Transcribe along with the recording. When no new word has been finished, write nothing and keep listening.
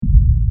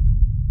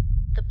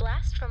The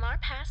Blast from Our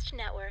Past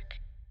Network.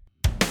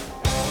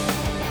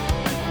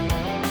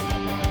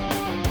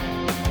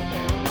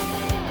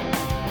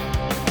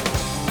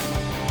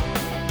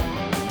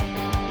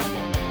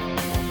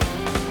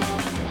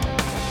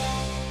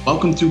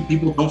 Welcome to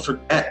People Don't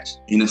Forget,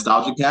 a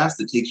nostalgia cast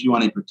that takes you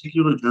on a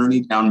particular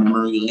journey down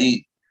memory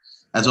lane.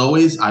 As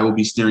always, I will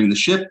be steering the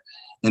ship.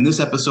 In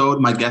this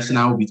episode, my guest and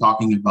I will be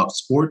talking about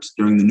sports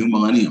during the new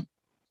millennium.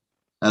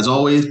 As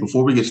always,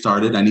 before we get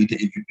started, I need to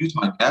introduce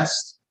my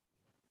guest.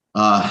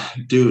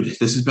 Dude,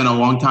 this has been a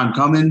long time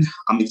coming.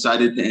 I'm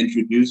excited to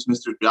introduce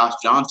Mr. Josh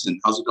Johnson.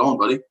 How's it going,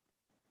 buddy?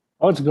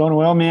 Oh, it's going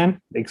well,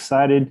 man.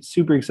 Excited,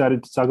 super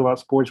excited to talk about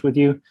sports with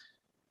you.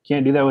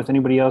 Can't do that with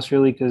anybody else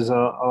really because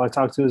all I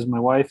talk to is my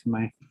wife and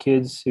my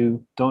kids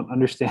who don't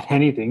understand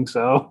anything.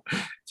 So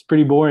it's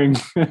pretty boring.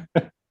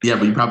 Yeah,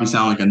 but you probably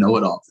sound like a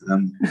know-it-all to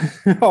them.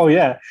 Oh,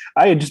 yeah.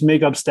 I just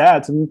make up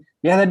stats. And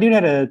yeah, that dude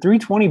had a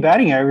 320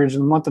 batting average in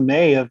the month of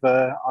May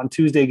on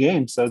Tuesday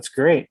games. So it's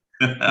great.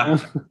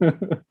 That's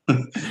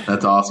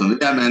awesome.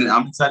 Yeah, man,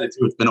 I'm excited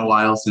too. It's been a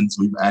while since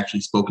we've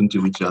actually spoken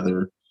to each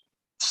other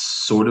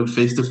sort of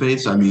face to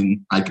face. I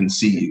mean, I can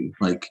see you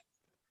like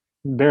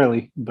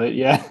barely, but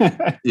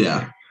yeah.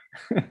 Yeah.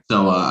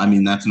 So I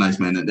mean, that's nice,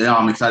 man. Yeah,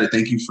 I'm excited.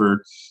 Thank you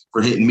for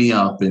hitting me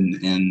up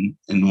and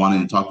wanting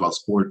to talk about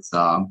sports.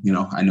 I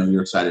know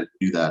you're excited to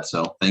do that.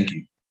 So thank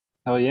you.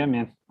 Oh yeah,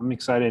 man. I'm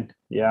excited.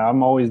 Yeah,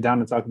 I'm always down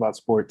to talk about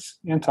sports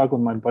and talk with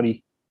my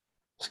buddy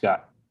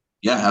Scott.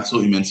 Yeah,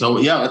 absolutely, man. So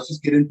yeah, let's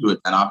just get into it.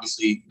 And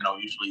obviously,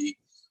 usually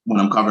when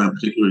I'm covering a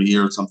particular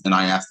year or something,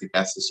 I ask the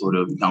guests to sort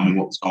of tell me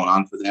what was going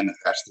on for them at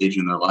that stage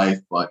in their life.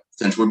 But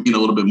since we're being a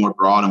little bit more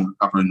broad and we're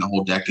covering the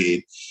whole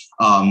decade,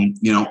 tell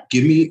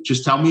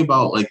me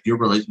about like your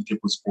relationship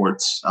with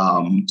sports,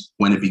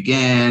 when it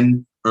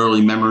began, early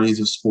memories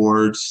of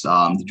sports.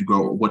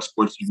 What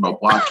sports did you grow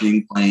up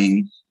watching,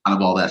 playing, kind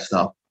of all that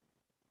stuff?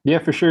 Yeah,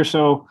 for sure.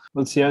 So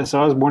let's see.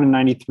 So I was born in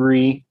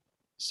 93.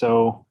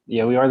 So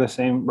yeah, we are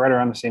right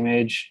around the same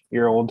age,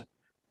 year old.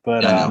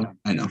 But yeah,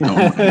 I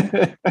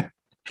know.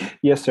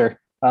 Yes, sir.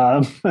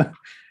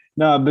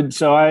 No, but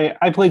so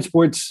I played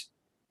sports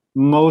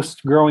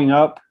most growing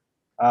up.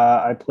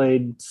 I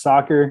played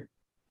soccer,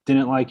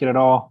 didn't like it at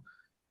all.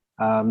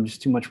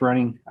 Just too much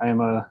running. I am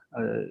a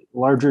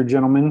larger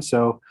gentleman,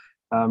 so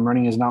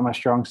running is not my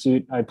strong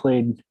suit. I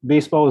played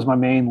baseball was my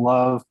main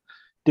love.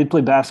 Did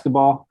play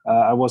basketball.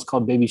 I was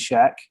called Baby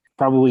Shaq,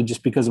 probably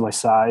just because of my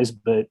size,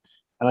 but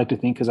I like to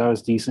think because I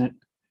was decent.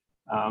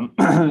 I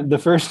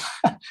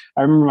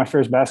remember my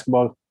first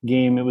basketball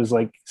game. It was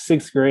like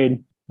 6th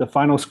grade. The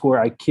final score,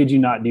 I kid you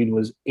not, dude,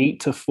 was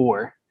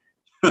 8-4.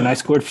 And I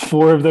scored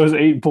 4 of those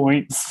 8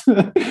 points.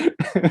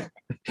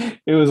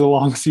 It was a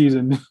long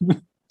season.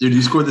 Dude,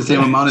 you scored the same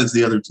amount as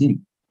the other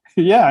team.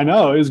 Yeah, I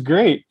know. It was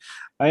great.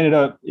 I ended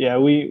up,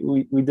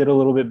 we did a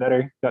little bit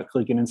better, got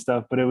clicking and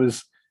stuff, but it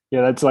was,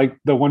 that's like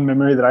the one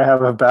memory that I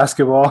have of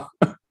basketball.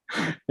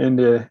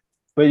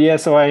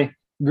 So I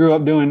grew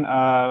up doing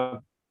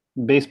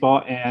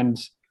baseball and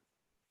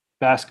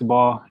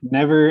basketball.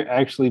 Never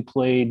actually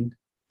played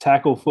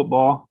tackle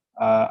football.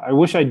 I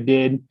wish I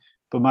did,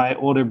 but my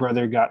older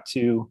brother got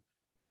to,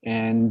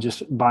 and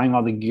just buying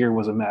all the gear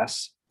was a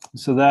mess.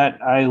 So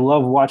that I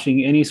love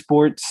watching any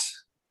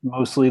sports,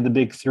 mostly the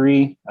big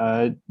 3.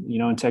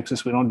 In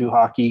Texas, we don't do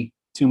hockey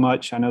too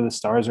much. I know the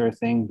Stars are a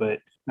thing, but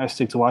I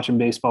stick to watching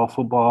baseball,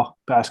 football,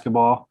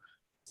 basketball.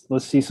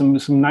 Let's see some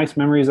nice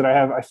memories that I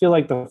have. I feel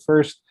like the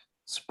first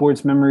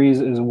sports memories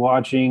is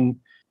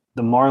watching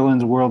the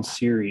Marlins World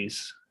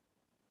Series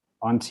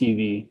on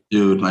TV.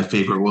 Dude, my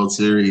favorite World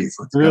Series.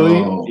 Let's really?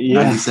 Go.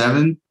 Yeah.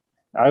 97?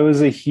 I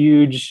was a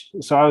huge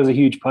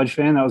Pudge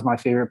fan. That was my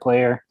favorite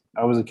player.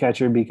 I was a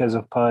catcher because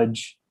of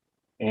Pudge,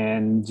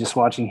 and just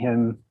watching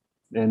him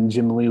and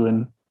Jim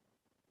Leyland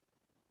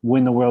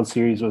win the World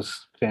Series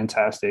was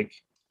fantastic.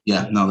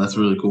 Yeah, no, that's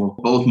really cool.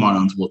 Both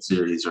Marlins World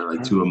Series are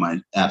like 2 of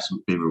my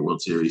absolute favorite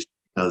World Series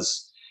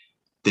because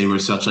they were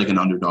such like an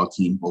underdog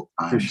team both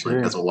times, sure.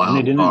 like as a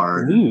wild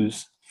card.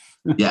 Lose.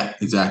 Yeah,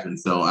 exactly.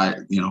 So I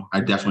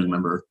definitely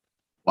remember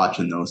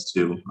watching those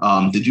 2.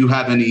 Did you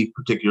have any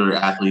particular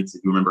athletes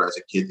that you remember as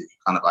a kid that you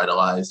kind of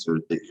idolized or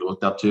that you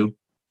looked up to?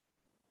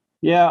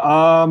 Yeah,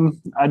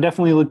 I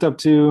definitely looked up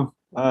to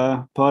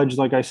Pudge,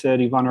 like I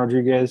said, Ivan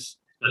Rodriguez.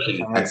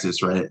 Especially in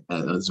Texas, right?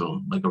 As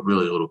like a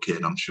really little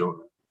kid, I'm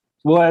sure.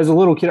 Well, as a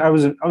little kid, I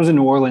was in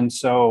New Orleans,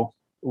 so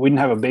we didn't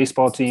have a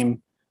baseball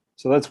team.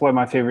 So that's why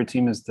my favorite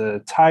team is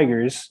the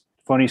Tigers.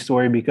 Funny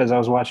story, because I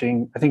was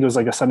watching, I think it was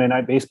like a Sunday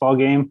night baseball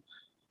game,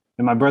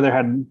 and my brother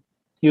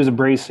he was a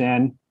Braves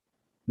fan,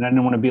 and I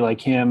didn't want to be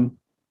like him,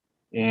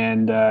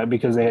 and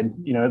because they had,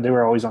 they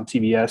were always on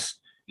TBS,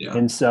 yeah.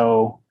 And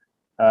so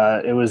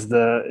it was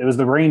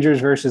the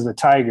Rangers versus the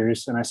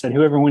Tigers, and I said,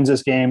 whoever wins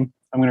this game,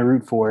 I'm going to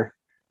root for,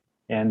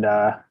 and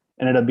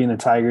ended up being the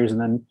Tigers,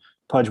 and then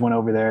Pudge went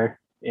over there,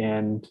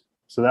 and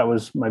so that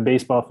was my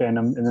baseball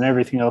fandom, and then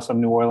everything else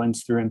I'm New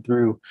Orleans through and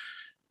through.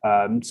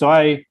 So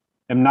I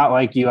am not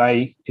like you.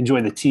 I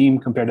enjoy the team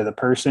compared to the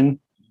person,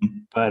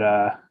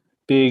 but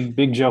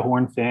big Joe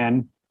Horn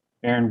fan.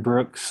 Aaron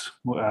Brooks.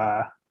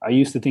 I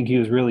used to think he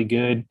was really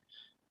good.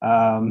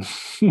 Um,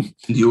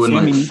 You and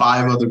like Sammy,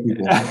 5 other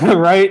people.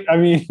 right? I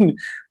mean,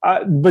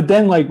 but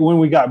then like when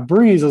we got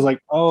Breeze, I was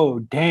like, oh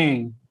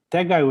dang,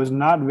 that guy was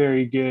not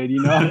very good,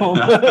 you know.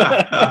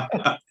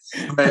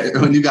 Right.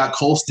 When you got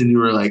Colston, you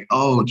were like,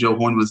 oh, Joe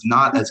Horn was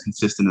not as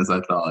consistent as I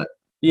thought.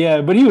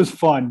 Yeah, but he was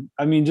fun.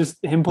 I mean, just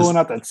him pulling Just-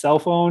 out that cell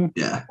phone,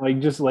 Yeah. like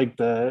just like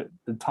the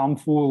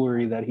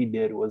tomfoolery that he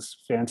did was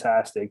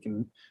fantastic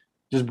and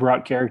just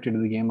brought character to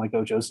the game, like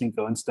Ocho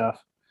Cinco and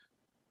stuff.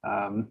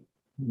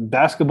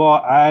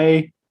 Basketball,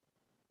 I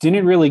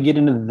didn't really get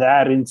into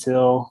that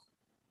until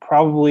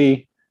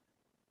probably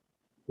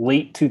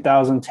late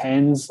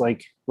 2010s,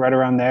 like right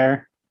around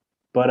there.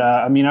 But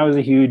I mean, I'm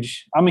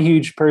a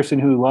huge person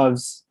who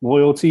loves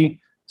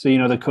loyalty. So, you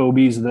know, the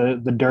Kobe's,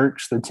 the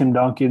Dirks, the Tim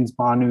Duncans,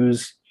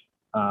 Manus.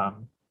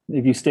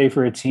 If you stay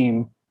for a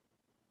team,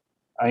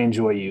 I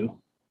enjoy you.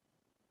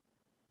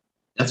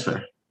 That's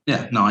fair.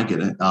 Yeah, no, I get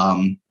it.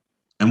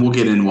 And we'll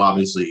get into,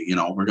 obviously, you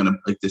know, we're gonna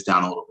break this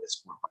down a little bit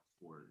sport by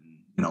sport, and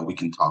you know, we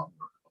can talk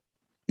about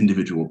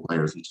individual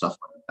players and stuff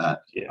like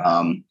that.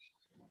 Yeah.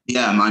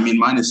 Yeah, I mean,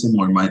 mine is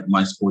similar.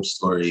 My sports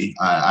story.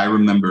 I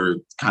remember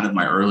kind of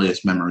my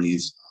earliest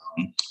memories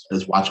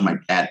is watching my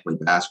dad play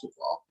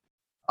basketball.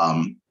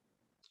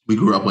 We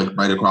grew up like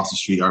right across the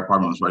street. Our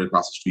apartment was right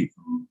across the street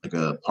from like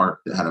a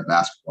park that had a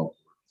basketball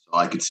court, so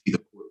I could see the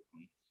court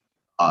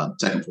from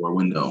second floor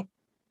window.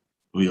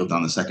 We lived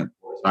on the second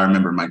floor. So I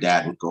remember my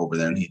dad would go over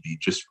there and he'd be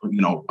just,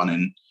 you know,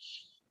 running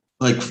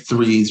like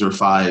 3s or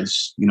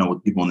 5s, you know,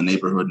 with people in the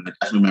neighborhood. And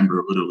I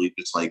remember literally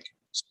just like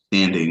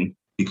standing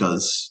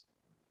because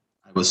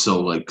I was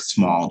so like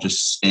small,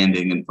 just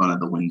standing in front of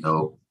the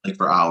window like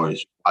for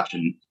hours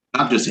watching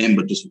not just him,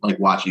 but just like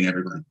watching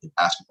everybody play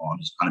basketball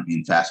and just kind of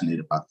being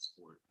fascinated by the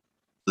sport.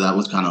 So that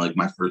was kind of like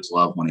my first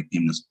love when it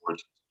came to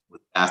sports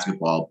with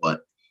basketball.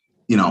 But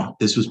you know,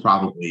 this was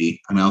probably,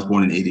 I mean, I was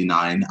born in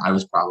 89. I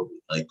was probably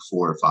like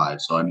 4 or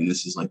 5. So, I mean,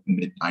 this is like the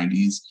mid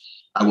 90s.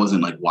 I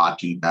wasn't like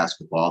watching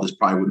basketball. This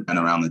probably would have been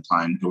around the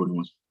time Jordan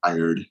was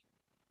retired,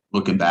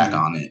 looking back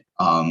on it.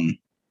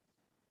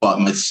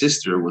 But my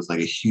sister was like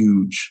a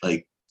huge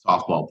like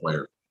softball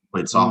player,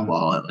 played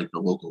softball at like the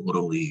local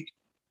little league.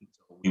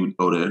 So we would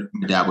go to,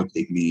 my dad would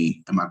take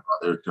me and my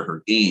brother to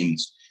her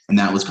games. And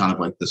that was kind of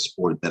like the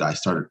sport that I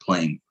started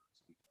playing.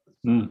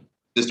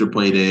 Sister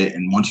played it,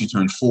 and once you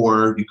turned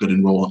 4, you could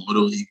enroll in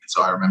Little League.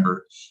 So I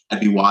remember I'd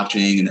be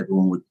watching, and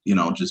everyone would, you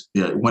know, just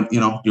be like, when, you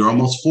know, you're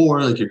almost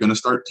 4, like you're going to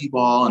start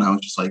T-ball. And I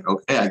was just like,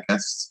 okay, I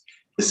guess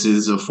this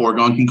is a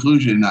foregone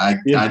conclusion. I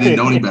didn't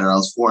know any better. I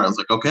was 4. I was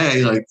like,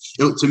 okay, like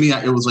to me,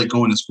 it was like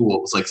going to school.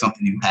 It was like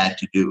something you had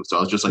to do. So I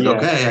was just like,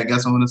 okay, I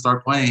guess I'm going to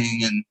start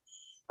playing.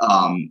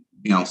 And,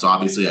 you know, so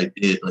obviously I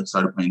did, like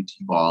started playing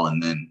T-ball,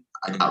 and then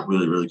I got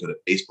really, really good at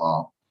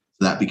baseball.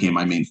 So that became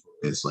my main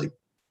focus. Like,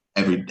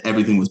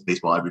 everything was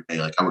baseball every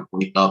day. Like I would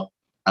wake up,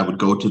 I would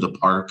go to the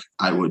park,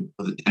 I would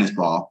with a tennis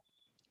ball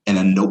and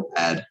a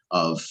notepad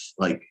of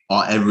like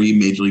every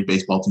Major League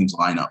Baseball team's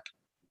lineup,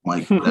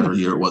 like whatever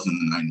year it was in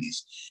the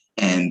 90s.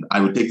 And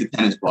I would take the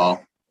tennis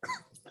ball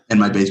and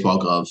my baseball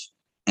glove,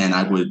 and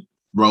I would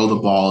throw the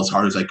ball as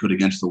hard as I could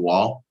against the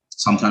wall.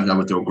 Sometimes I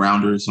would throw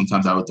grounders,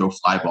 sometimes I would throw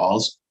fly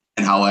balls.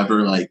 And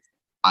however, like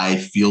I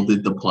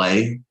fielded the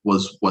play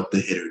was what the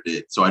hitter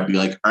did. So I'd be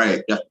like, all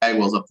right, Jeff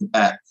Bagwell's up the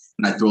bat.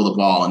 And I throw the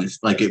ball, and if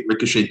like it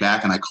ricocheted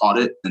back and I caught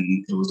it,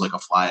 and it was like a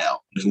fly out.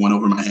 If it went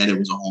over my head, it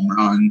was a home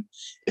run.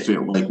 If it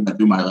like went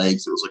through my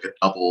legs, it was like a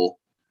double.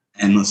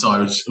 And so I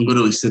would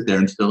literally sit there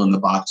and fill in the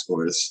box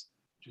scores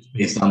just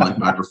based on like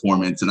my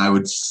performance. And I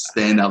would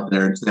stand out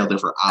there and stay out there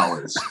for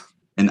hours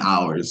and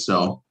hours.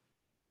 So,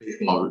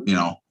 you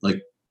know,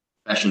 like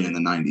especially in the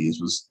 90s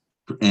was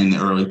in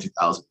the early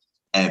 2000s,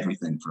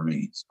 everything for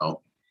me.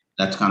 So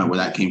that's kind of where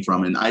that came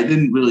from. And I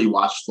didn't really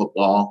watch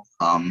football.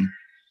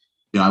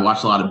 You know, I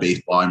watched a lot of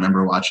baseball. I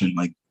remember watching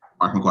like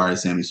Mark McGwire,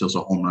 Sammy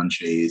Sosa home run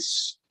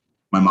chase.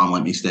 My mom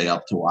let me stay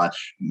up to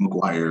watch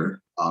McGwire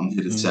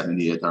hit his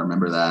 70th. I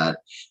remember that.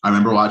 I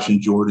remember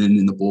watching Jordan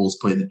and the Bulls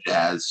play the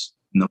Jazz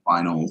in the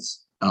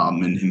finals,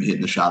 and him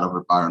hitting the shot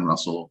over Byron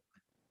Russell.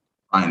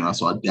 I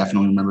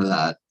definitely remember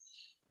that.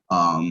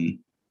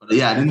 But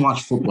yeah, I didn't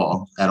watch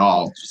football at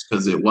all just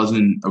because it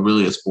wasn't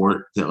really a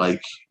sport that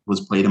like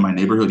was played in my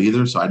neighborhood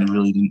either. So I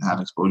didn't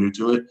have exposure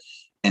to it.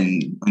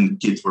 And when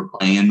kids were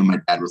playing, my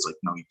dad was like,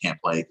 no, you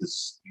can't play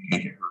because you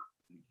can't get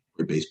hurt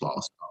with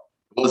baseball. So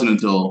it wasn't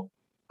until,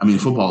 I mean,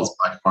 football is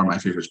by far my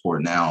favorite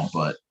sport now,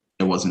 but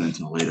it wasn't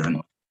until later in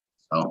life.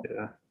 So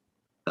yeah.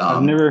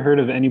 I've never heard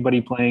of anybody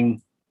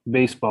playing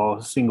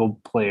baseball single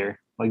player.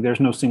 Like there's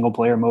no single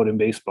player mode in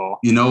baseball.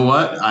 You know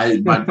what?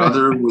 My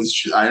brother was,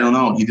 I don't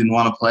know, he didn't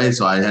want to play.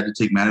 So I had to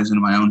take matters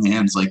into my own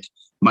hands. Like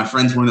my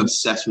friends weren't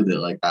obsessed with it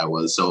like I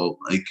was. So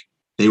like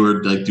they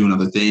were like doing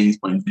other things,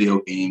 playing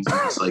video games, and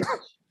just like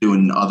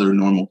doing other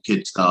normal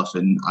kid stuff.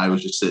 And I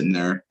was just sitting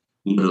there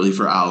literally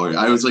for hours.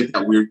 I was like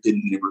that weird kid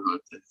in the neighborhood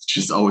that's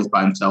just always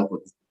by himself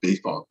with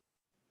baseball.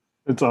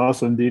 It's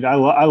awesome, dude. I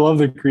love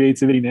the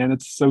creativity, man.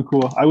 It's so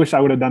cool. I wish I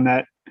would have done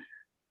that.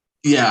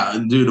 Yeah,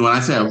 dude, when I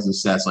say I was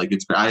obsessed, like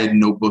I had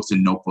notebooks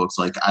and notebooks.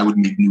 Like I would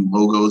make new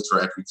logos for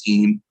every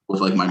team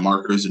with like my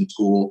markers in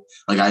school.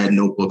 Like I had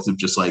notebooks of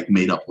just like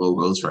made up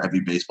logos for every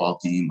baseball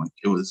team. Like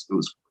it was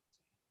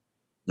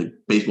like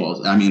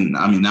baseball. I mean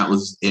that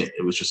was it.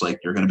 It was just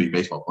like you're gonna be a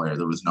baseball player.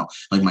 There was no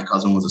like my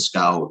cousin was a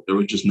scout. There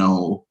was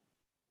no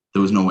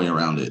way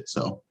around it.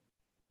 So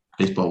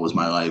baseball was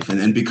my life.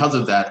 And because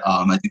of that,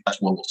 I think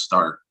that's where we'll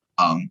start.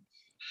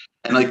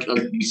 And like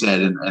you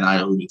said, and I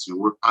alluded to,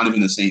 we're kind of in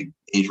the same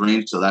age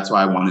range. So that's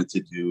why I wanted to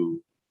do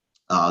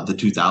the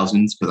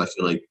 2000s, because I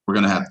feel like we're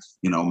going to have,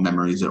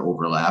 memories that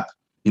overlap,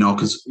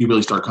 because you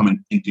really start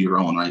coming into your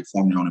own, right?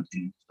 Form your own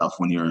opinion stuff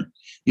when you're,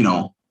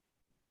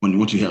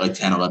 once you hit like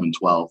 10, 11,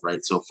 12,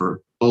 right? So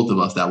for both of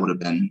us, that would have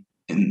been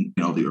in,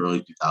 the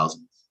early 2000s.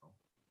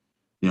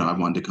 I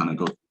wanted to kind of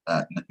go through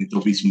that, and I think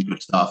there'll be some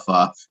good stuff.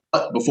 But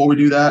before we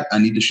do that, I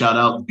need to shout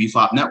out the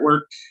BFOP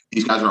Network.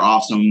 These guys are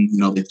awesome.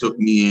 They took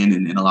me in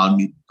and allowed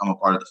me to become a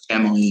part of the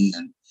family,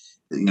 and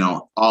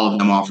all of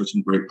them offer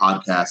some great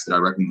podcasts that I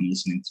recommend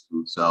listening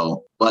to.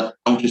 So, but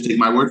don't just take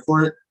my word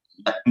for it.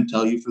 Let them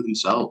tell you for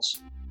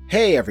themselves.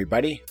 Hey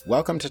everybody,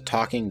 welcome to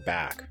Talking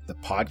Back, the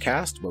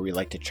podcast where we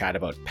like to chat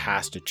about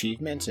past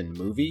achievements in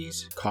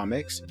movies,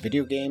 comics,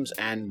 video games,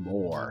 and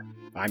more.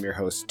 I'm your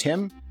host,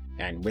 Tim.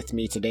 And with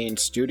me today in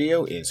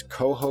studio is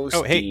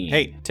co-host Dean.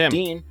 Hey, Tim.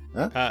 Dean,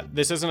 huh?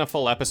 This isn't a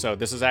full episode.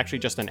 This is actually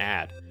just an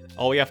ad.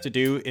 All we have to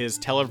do is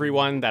tell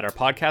everyone that our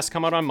podcasts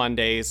come out on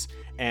Mondays,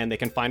 and they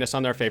can find us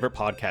on their favorite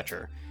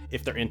podcatcher.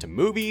 If they're into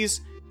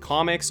movies,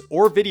 comics,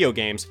 or video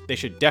games, they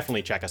should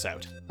definitely check us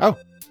out. Oh,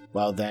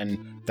 well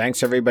then,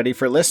 thanks everybody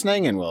for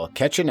listening, and we'll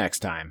catch you next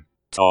time.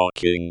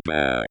 Talking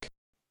Back.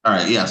 All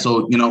right, yeah.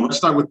 So let's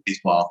start with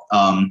baseball.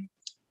 One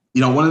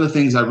of the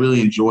things I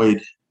really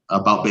enjoyed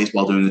about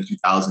baseball during the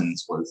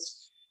 2000s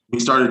was we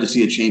started to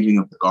see a changing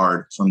of the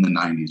guard from the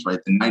 90s, right?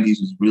 The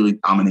 90s was really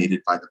dominated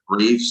by the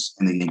Braves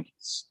and the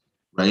Yankees,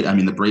 right? I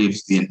mean, the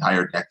Braves the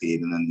entire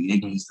decade, and then the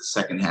Yankees the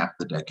second half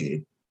of the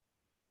decade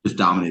just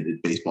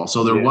dominated baseball.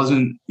 So there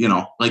wasn't,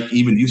 like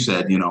even you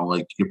said,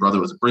 like your brother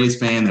was a Braves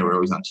fan. They were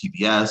always on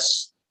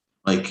TBS.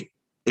 Like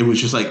it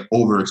was just like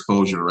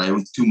overexposure, right? It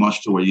was too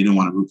much to where you didn't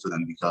want to root for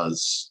them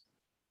because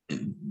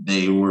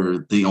they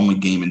were the only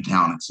game in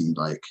town, it seemed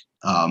like.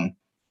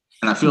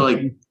 And I feel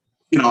like,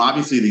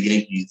 obviously the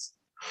Yankees,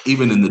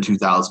 even in the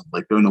 2000s,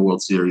 like during the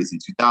World Series in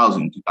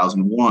 2000,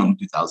 2001,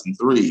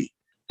 2003,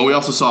 but we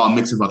also saw a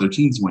mix of other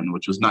teams win,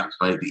 which was nice,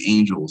 right? The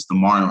Angels, the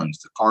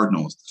Marlins, the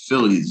Cardinals, the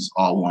Phillies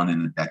all won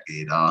in a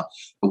decade. The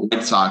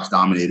White Sox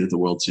dominated the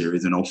World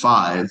Series in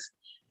 2005.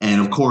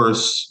 And of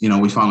course,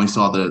 we finally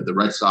saw the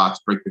Red Sox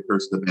break the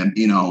curse of the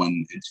Bambino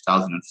in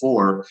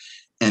 2004.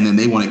 And then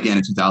they won again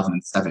in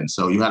 2007.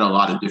 So you had a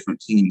lot of different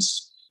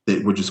teams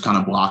that were just kind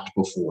of blocked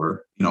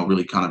before,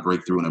 really kind of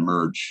break through and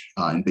emerge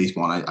in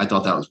baseball. And I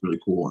thought that was really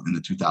cool in the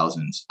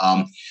 2000s.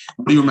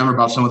 What do you remember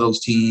about some of those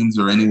teams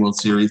or any World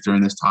Series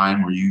during this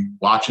time? Were you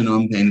watching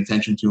them, paying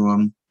attention to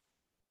them?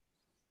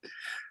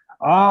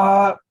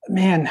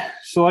 Man.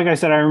 So like I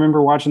said, I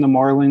remember watching the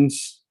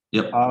Marlins.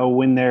 Yep.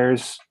 When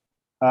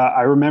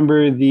I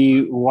remember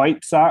the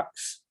White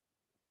Sox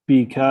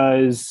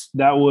because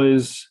that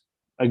was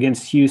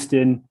against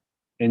Houston.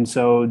 And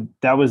so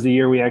that was the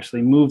year we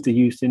actually moved to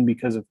Houston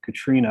because of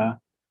Katrina.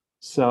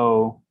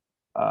 So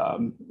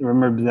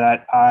remember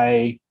that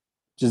I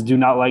just do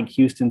not like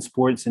Houston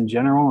sports in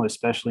general,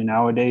 especially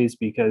nowadays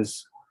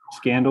because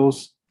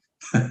scandals.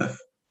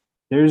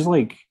 There's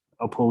like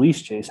a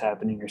police chase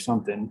happening or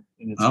something,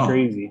 and it's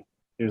crazy.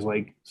 There's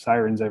like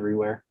sirens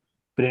everywhere.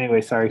 But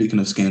anyway, sorry. Speaking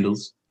of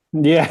scandals.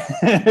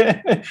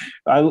 Yeah.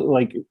 I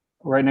like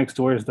right next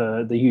door is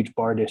the huge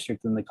bar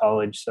district in the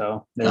college.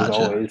 So there's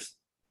always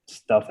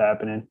stuff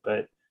happening,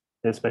 but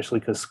especially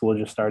because school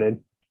just started.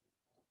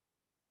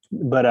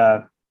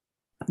 But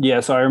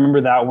so I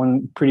remember that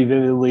one pretty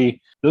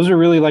vividly. Those are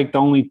really like the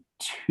only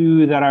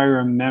two that I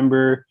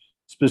remember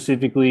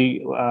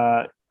specifically.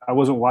 I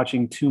wasn't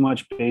watching too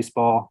much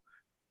baseball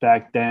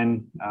back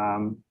then,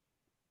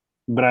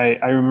 but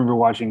I remember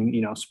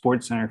watching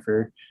Sports Center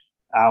for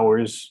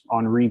hours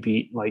on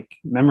repeat, like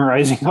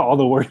memorizing all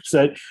the words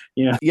that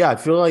Yeah, I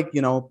feel like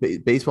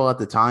baseball at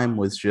the time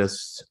was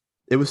just,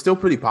 it was still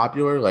pretty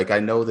popular. Like I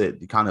know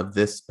that kind of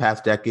this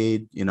past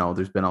decade,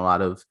 there's been a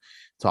lot of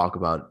talk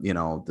about,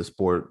 the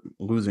sport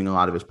losing a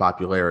lot of its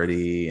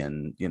popularity,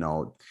 and,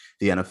 the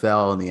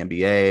NFL and the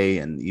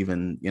NBA and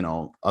even,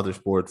 other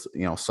sports,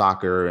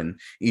 soccer and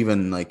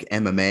even like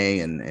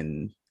MMA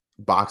and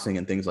boxing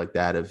and things like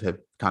that have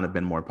kind of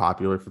been more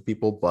popular for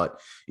people.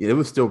 But it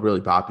was still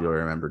really popular,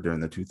 I remember, during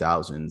the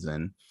 2000s.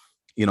 And,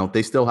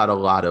 they still had a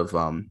lot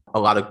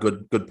of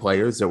good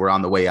players that were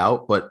on the way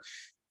out. But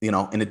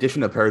in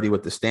addition to parity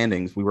with the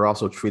standings, we were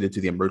also treated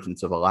to the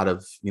emergence of a lot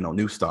of,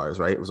 new stars,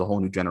 right? It was a whole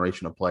new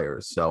generation of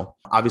players. So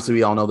obviously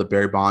we all know that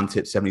Barry Bonds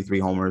hit 73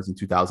 homers in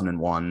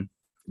 2001.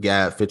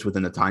 Yeah, it fits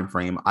within the time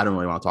frame. I don't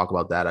really want to talk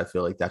about that. I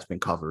feel like that's been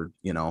covered,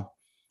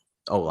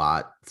 a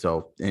lot.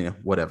 So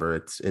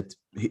whatever,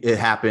 it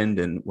happened,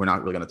 and we're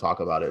not really going to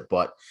talk about it.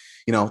 But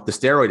the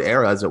steroid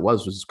era, as it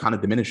was kind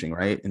of diminishing,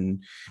 right?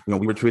 And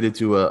we were treated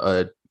to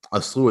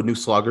a slew of new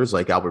sluggers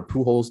like Albert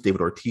Pujols,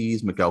 David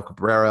Ortiz, Miguel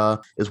Cabrera,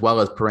 as well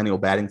as perennial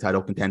batting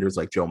title contenders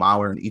like Joe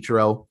Mauer and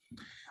Ichiro.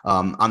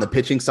 On the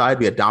pitching side,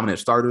 we had dominant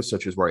starters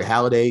such as Roy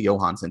Halladay,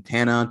 Johan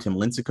Santana, Tim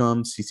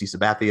Lincecum, CC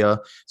Sabathia.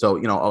 So,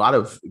 a lot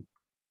of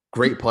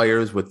great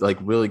players with like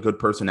really good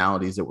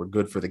personalities that were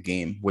good for the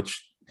game,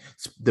 which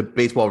the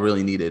baseball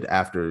really needed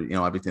after,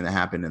 everything that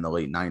happened in the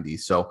late 90s.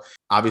 So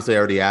obviously I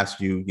already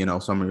asked you,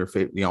 some of your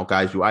favorite,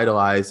 guys you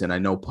idolize, and I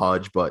know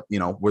Pudge, but,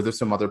 were there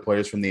some other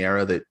players from the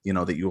era that,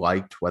 that you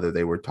liked, whether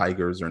they were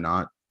Tigers or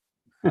not?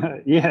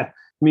 Yeah.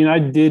 I mean, I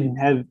did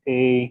have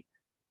a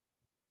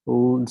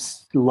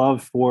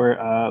love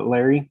for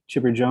Larry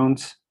Chipper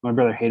Jones. My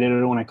brother hated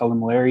it when I called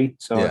him Larry,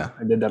 so yeah.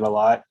 I did that a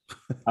lot.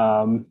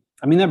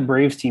 I mean, that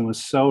Braves team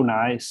was so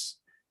nice,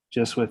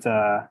 just with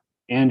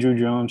Andrew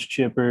Jones,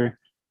 Chipper.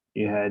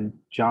 You had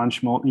John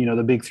Schmaltz,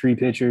 the big three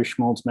pitchers,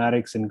 Schmaltz,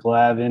 Maddox, and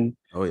Glavine.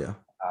 Oh yeah.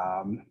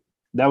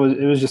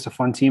 It was just a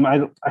fun team.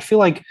 I feel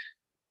like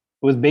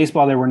with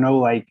baseball there were no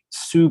like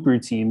super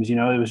teams. It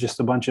was just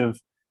a bunch of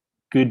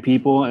good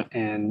people,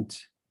 and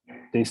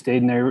they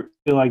stayed in there.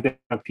 I feel like they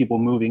have people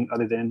moving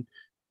other than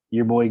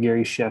your boy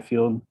Gary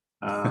Sheffield,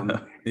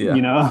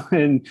 yeah.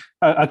 And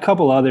a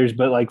couple others.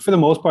 But like for the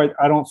most part,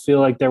 I don't feel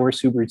like there were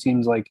super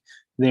teams like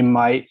you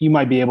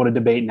might be able to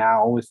debate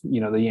now with,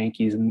 the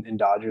Yankees and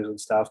Dodgers and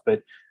stuff.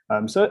 But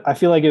so I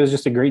feel like it was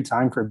just a great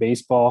time for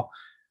baseball.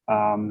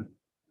 I'm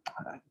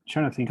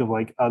trying to think of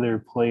like other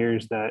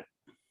players that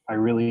I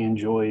really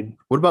enjoyed.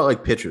 What about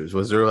like pitchers?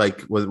 Was there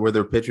like, were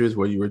there pitchers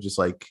where you were just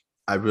like,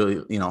 I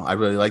really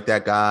like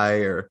that guy?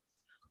 Or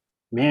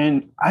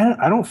man,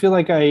 I don't feel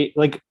like I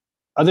like,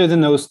 other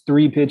than those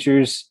three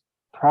pitchers,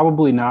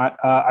 probably not.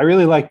 I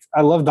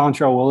love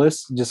Dontrelle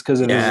Willis just because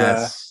of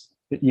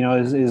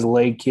his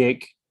leg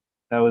kick.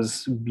 That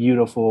was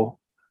beautiful.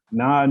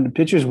 The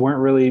pitchers weren't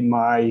really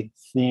my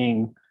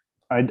thing.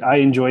 I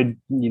enjoyed,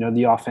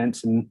 the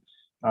offense, and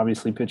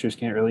obviously pitchers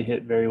can't really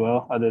hit very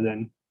well other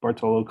than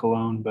Bartolo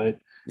Colon, but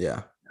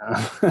yeah.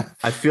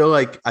 I feel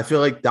like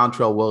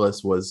Dontrelle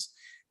Willis was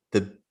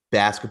the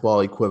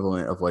basketball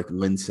equivalent of like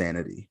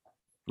Linsanity,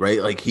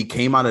 right? Like he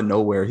came out of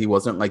nowhere. He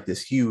wasn't like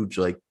this huge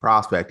like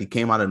prospect. He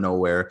came out of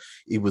nowhere.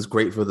 He was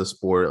great for the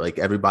sport. Like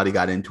everybody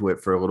got into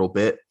it for a little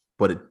bit,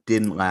 but it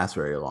didn't last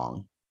very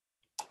long.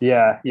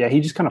 Yeah. He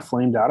just kind of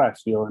flamed out, I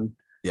feel. And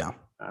yeah,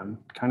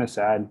 kind of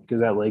sad because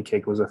that leg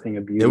kick was a thing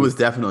of beauty. It was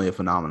definitely a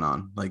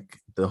phenomenon. Like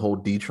the whole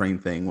D-Train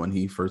thing when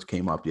he first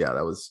came up. Yeah,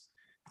 that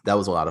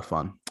was a lot of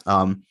fun.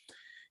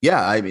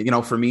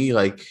 For me,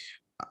 like,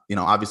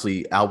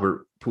 obviously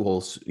Albert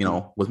Pujols,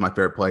 was my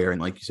favorite player.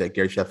 And like you said,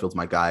 Gary Sheffield's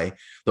my guy.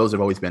 Those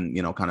have always been,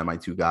 kind of my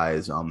two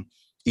guys.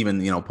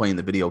 Even, playing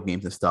the video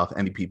games and stuff,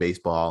 MVP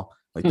baseball.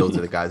 Like those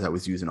are the guys I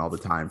was using all the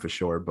time for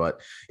sure.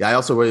 But yeah, I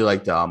also really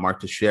liked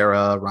Mark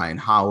Teixeira, Ryan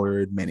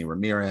Howard, Manny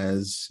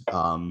Ramirez,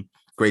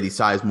 Grady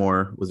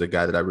Sizemore was a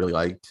guy that I really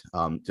liked.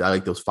 I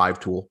like those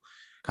 5-tool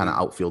kind of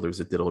outfielders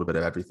that did a little bit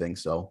of everything.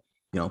 So,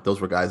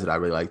 those were guys that I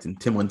really liked. And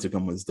Tim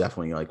Lincecum was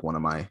definitely like one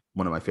of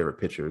my favorite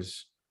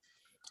pitchers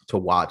to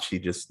watch. He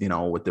just,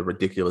 with the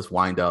ridiculous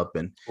windup,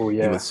 and he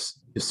was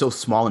just so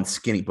small and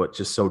skinny, but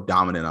just so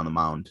dominant on the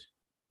mound.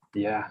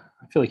 Yeah,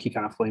 I feel like he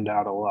kind of flamed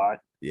out a lot.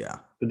 Yeah.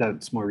 But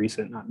that's more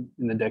recent, not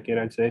in the decade,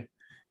 I'd say.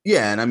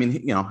 Yeah, and I mean,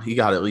 he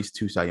got at least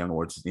 2 Cy Young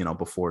Awards,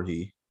 before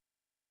he,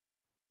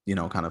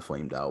 kind of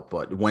flamed out.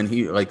 But when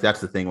he, like, that's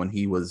the thing, when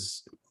he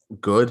was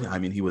good, I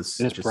mean, he was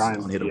just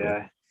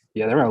unhittable.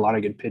 Yeah, there were a lot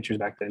of good pitchers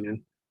back then,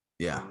 man.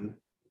 Yeah.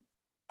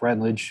 Brad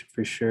Lidge,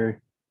 for sure.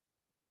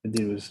 The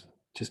dude was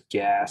just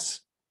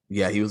gas.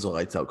 Yeah, he was a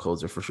lights out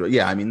closer for sure.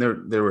 Yeah, I mean,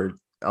 there were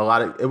a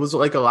lot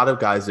of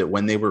guys that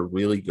when they were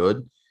really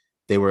good,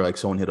 they were like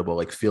so unhittable.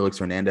 Like Felix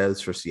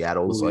Hernandez for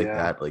Seattle was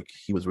that. Like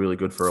he was really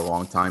good for a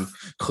long time.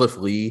 Cliff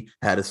Lee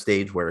had a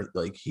stage where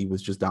like he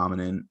was just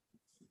dominant.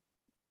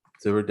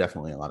 So there were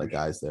definitely a lot of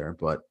guys there.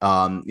 But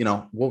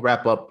we'll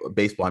wrap up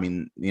baseball. I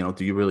mean,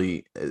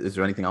 is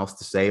there anything else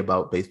to say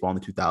about baseball in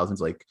the 2000s?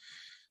 Like,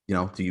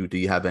 do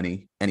you have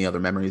any other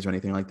memories or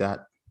anything like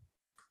that?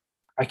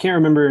 I can't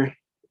remember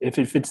if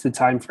it fits the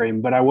time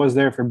frame, but I was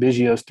there for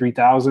Biggio's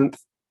 3000th,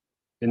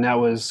 and that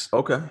was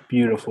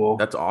beautiful.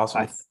 That's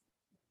awesome.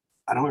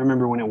 I don't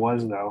remember when it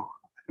was though.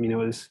 I mean,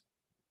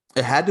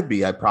 it had to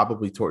be. I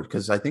probably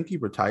because I think he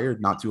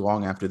retired not too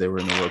long after they were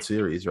in the World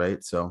Series,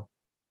 right? So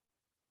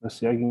let's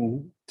see. I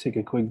can take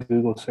a quick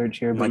Google search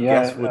here. My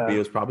guess would be it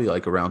was probably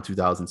like around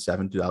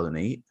 2007,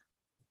 2008.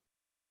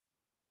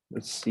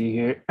 Let's see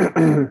here.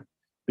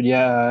 But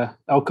yeah,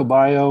 El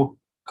Caballo,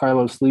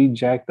 Carlos Lee,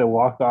 Jack the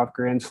walk-off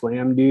grand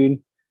slam,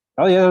 dude.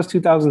 Oh yeah, that was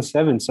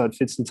 2007, so it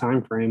fits the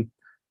time frame.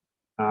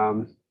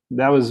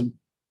 That was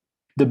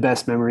the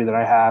best memory that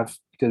I have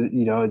because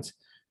it's.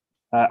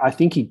 I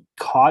think he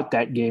caught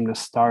that game to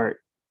start,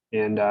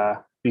 and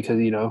because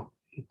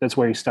that's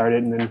where he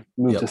started, and then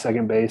moved to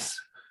second base,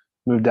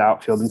 moved to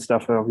outfield and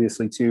stuff,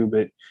 obviously too.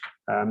 But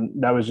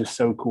that was just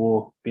so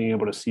cool being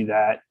able to see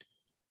that.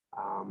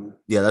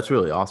 Yeah, that's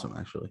really awesome,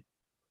 actually.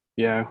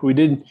 Yeah, we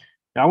did.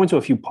 I went to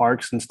a few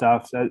parks and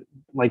stuff.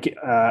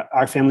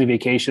 Our family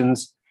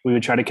vacations, we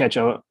would try to catch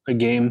a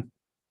game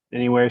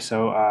anywhere.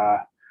 So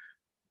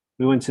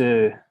we went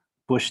to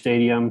Busch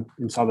Stadium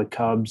and saw the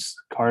Cubs,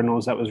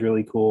 Cardinals. That was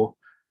really cool.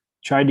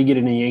 Tried to get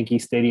in a Yankee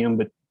Stadium,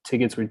 but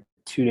tickets were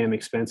too damn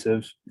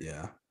expensive.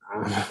 Yeah.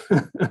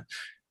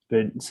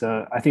 But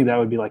so I think that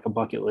would be like a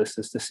bucket list,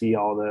 is to see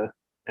all the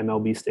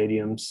MLB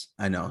stadiums.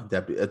 I know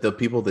that the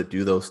people that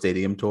do those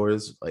stadium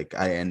tours, like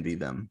I envy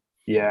them.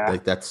 Yeah.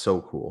 Like that's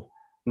so cool.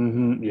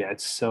 Mm-hmm. Yeah,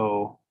 it's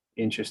so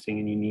interesting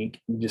and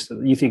unique. Just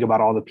you think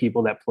about all the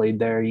people that played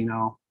there,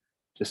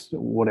 just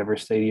whatever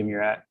stadium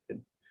you're at.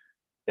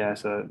 Yeah,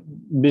 so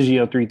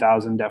Biggio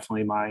 3000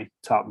 definitely my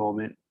top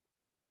moment.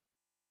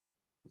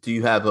 Do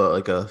you have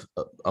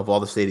of all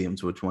the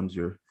stadiums, which one's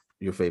your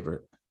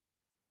favorite?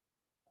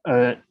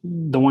 The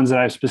ones that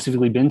I've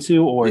specifically been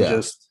to, or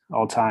just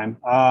all time?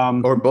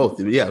 Or both.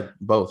 Yeah,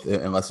 both,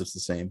 unless it's the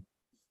same.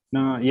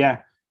 No, yeah.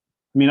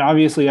 I mean,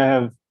 obviously I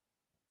have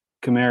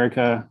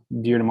Comerica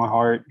dear to my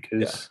heart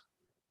because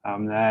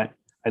that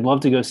I'd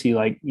love to go see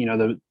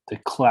the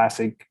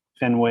classic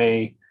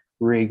Fenway,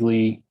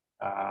 Wrigley,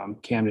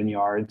 Camden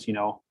Yards.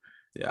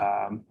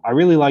 I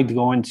really liked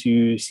going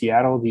to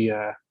Seattle.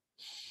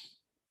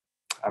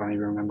 I don't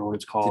even remember what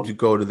it's called. Did you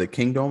go to the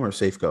Kingdome or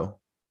Safeco?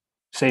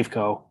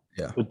 Safeco.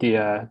 Yeah. With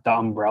the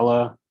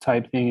umbrella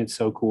type thing, it's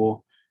so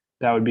cool.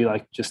 That would be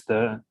like just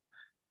the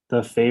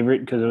favorite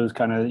because it was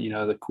kind of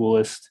the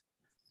coolest.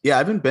 Yeah, I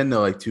haven't been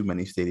to too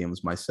many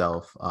stadiums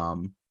myself.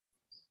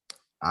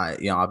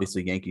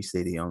 Obviously Yankee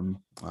Stadium,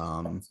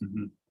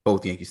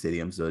 both Yankee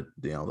Stadiums,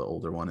 the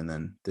older one and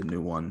then the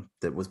new one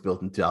that was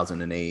built in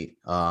 2008.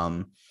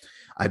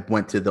 I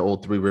went to the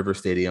old Three River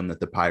Stadium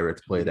that the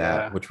Pirates played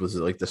at, which was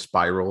like the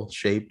spiral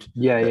shaped.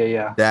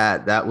 Yeah.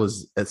 That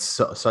was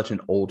such an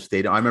old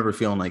stadium. I remember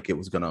feeling like it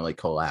was gonna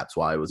collapse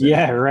while I was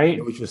right.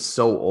 It was just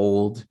so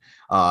old.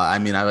 I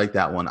like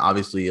that one.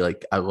 Obviously,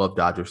 I love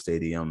Dodger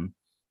Stadium.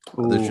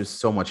 There's just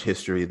so much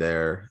history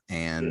there,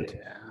 and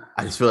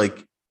I just feel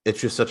like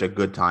it's just such a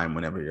good time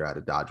whenever you're at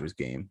a Dodgers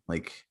game.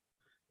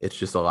 It's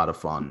just a lot of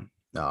fun.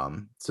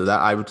 So that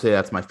I would say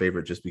that's my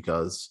favorite, just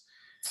because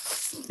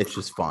it's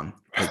just fun.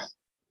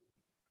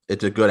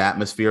 It's a good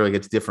atmosphere.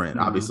 It's different.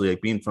 Mm-hmm. Obviously,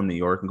 being from New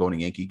York and going to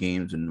Yankee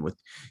games, and with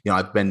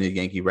I've been to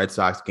Yankee Red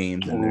Sox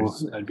games, and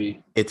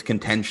it's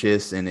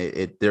contentious, and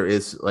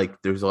there's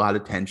a lot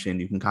of tension.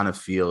 You can kind of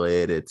feel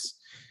it. It's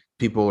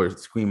people are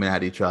screaming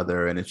at each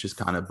other, and it's just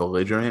kind of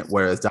belligerent.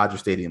 Whereas Dodger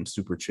Stadium's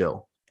super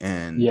chill,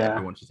 and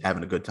everyone's just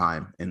having a good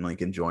time and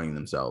enjoying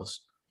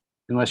themselves.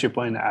 Unless you're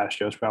playing the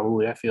Astros,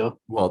 probably, I feel.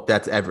 Well,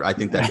 I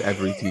think that's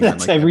every team.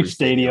 That's every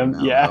stadium.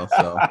 Now,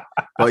 so,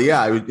 but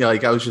yeah,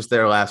 I was just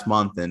there last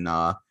month, and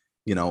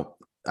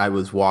I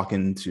was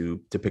walking to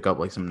pick up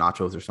some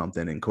nachos or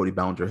something, and Cody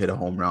Bellinger hit a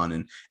home run,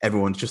 and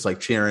everyone's just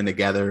cheering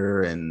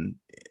together, and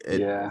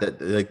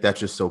that's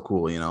just so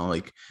cool.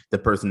 The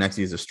person next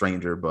to you is a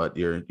stranger, but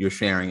you're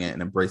sharing it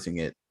and embracing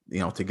it,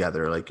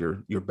 together,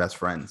 your best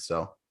friends.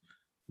 So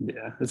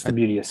yeah, that's the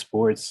beauty of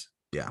sports.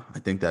 Yeah, I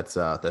think that's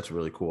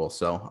really cool.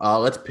 So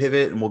let's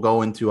pivot and we'll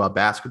go into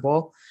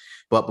basketball.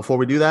 But before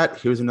we do that,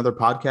 here's another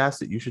podcast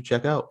that you should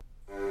check out.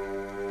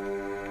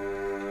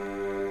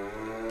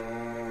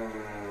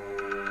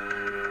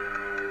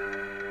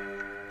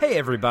 Hey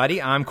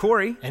everybody, I'm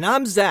Corey. And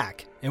I'm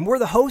Zach, and we're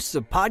the hosts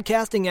of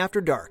Podcasting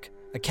After Dark,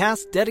 a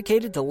cast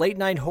dedicated to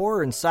late-night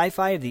horror and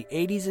sci-fi of the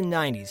 80s and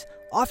 90s,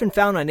 often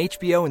found on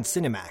HBO and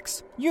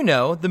Cinemax.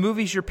 The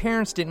movies your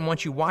parents didn't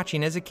want you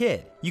watching as a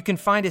kid. You can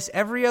find us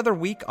every other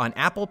week on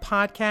Apple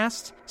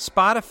Podcasts,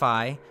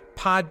 Spotify,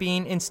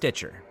 Podbean, and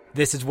Stitcher.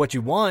 This is what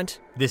you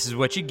want. This is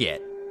what you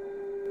get.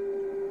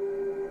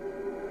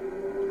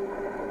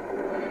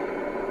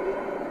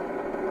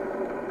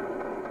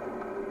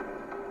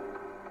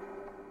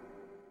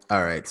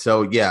 All right.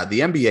 So, the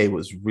NBA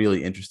was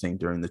really interesting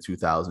during the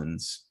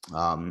 2000s.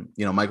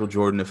 Michael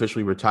Jordan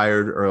officially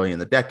retired early in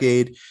the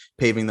decade,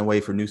 paving the way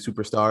for new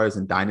superstars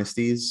and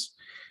dynasties.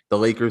 The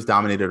Lakers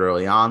dominated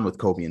early on with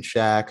Kobe and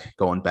Shaq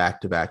going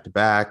back to back to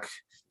back.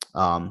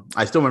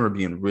 I still remember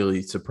being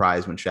really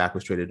surprised when Shaq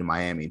was traded to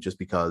Miami, just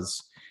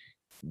because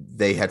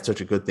they had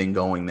such a good thing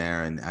going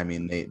there. And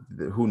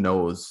who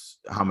knows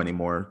how many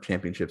more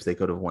championships they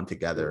could have won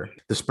together.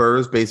 The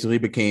Spurs basically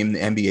became the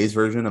NBA's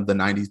version of the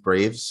 90s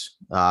Braves,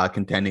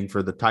 contending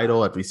for the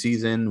title every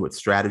season with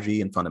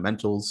strategy and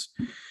fundamentals.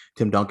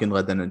 Tim Duncan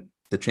led them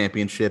the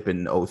championship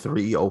in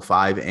 03,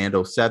 05,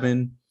 and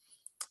 07.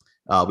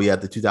 We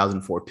had the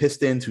 2004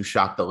 Pistons, who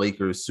shocked the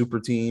Lakers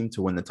super team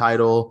to win the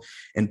title.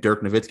 And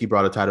Dirk Nowitzki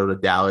brought a title to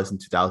Dallas in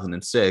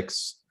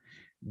 2006.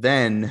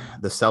 Then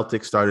the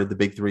Celtics started the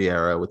Big Three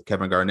era with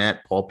Kevin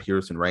Garnett, Paul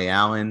Pierce, and Ray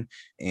Allen,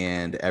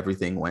 and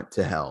everything went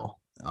to hell.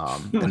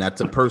 And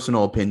that's a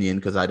personal opinion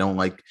because I don't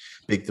like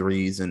Big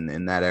Threes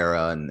in that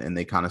era, and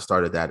they kind of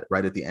started that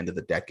right at the end of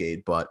the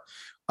decade. But,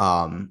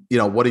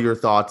 what are your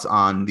thoughts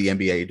on the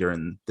NBA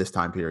during this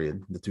time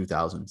period, the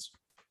 2000s?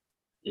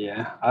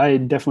 Yeah, I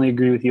definitely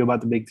agree with you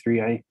about the Big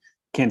Three. I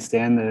can't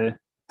stand the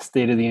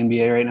state of the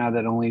NBA right now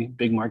that only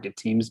big market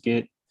teams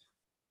get.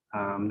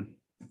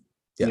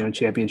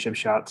 Championship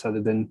shots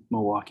other than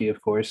Milwaukee,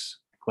 of course.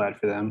 Glad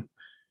for them.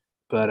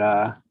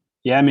 But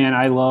yeah, man,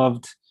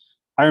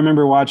 I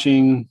remember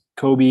watching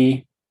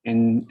Kobe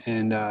and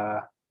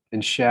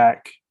Shaq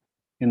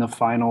in the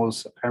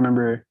finals. I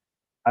remember,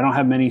 I don't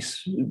have many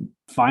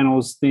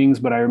finals things,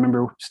 but I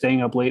remember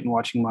staying up late and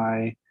watching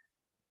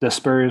the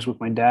Spurs with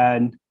my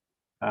dad.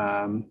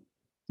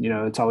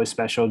 It's always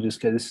special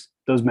just because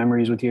those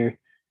memories with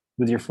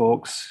your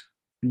folks.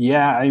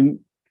 Yeah, I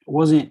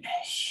wasn't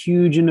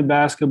huge into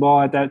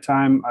basketball at that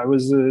time. I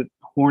was a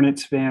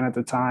Hornets fan at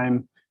the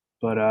time,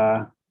 but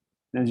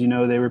as you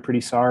know, they were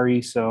pretty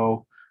sorry.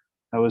 So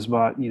that was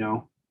about,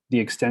 the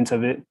extent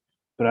of it.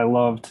 But I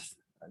loved,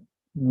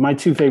 my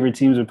two favorite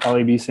teams would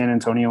probably be San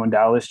Antonio and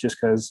Dallas, just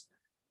because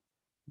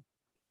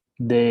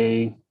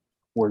they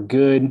were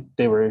good.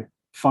 They were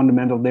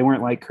fundamental. They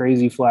weren't like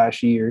crazy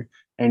flashy or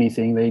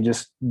anything. They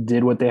just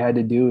did what they had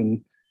to do,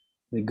 and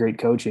the great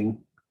coaching.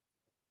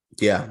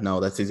 Yeah,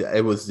 no,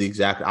 it was the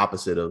exact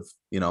opposite of,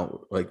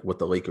 like what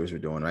the Lakers were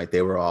doing, right?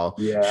 They were all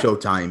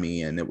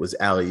Showtimey, and it was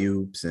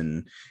alley-oops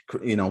and,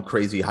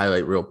 crazy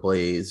highlight reel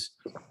plays.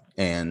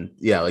 And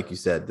yeah, like you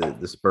said,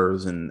 the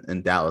Spurs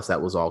and Dallas,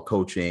 that was all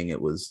coaching.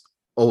 It was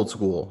old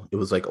school. It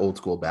was like old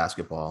school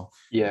basketball.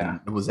 Yeah. And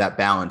it was that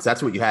balance.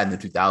 That's what you had in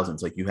the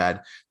 2000s. Like you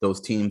had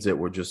those teams that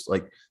were just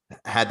like,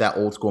 had that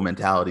old school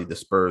mentality. The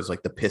Spurs,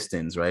 like the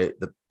Pistons, right?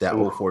 That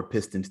 04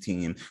 Pistons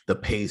team, the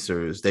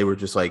Pacers, they were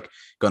just like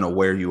going to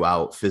wear you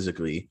out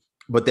physically.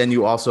 But then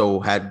you also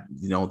had,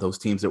 those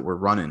teams that were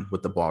running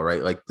with the ball,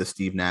 right? Like the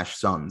Steve Nash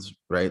Suns,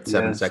 right?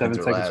 7 seconds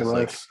or less.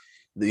 Like,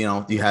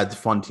 you had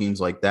fun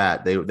teams like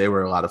that. They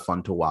were a lot of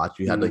fun to watch.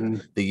 You had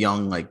like the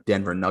young, like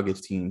Denver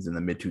Nuggets teams in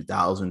the mid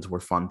 2000s were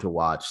fun to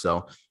watch.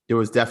 So there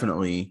was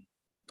definitely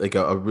like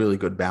a really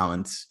good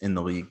balance in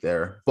the league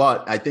there.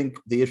 But I think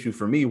the issue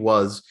for me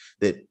was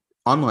that,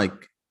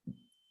 unlike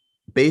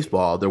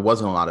baseball, there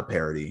wasn't a lot of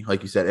parity.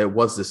 Like you said, it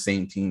was the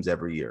same teams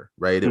every year,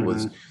 right? It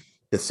was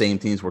the same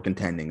teams were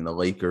contending. The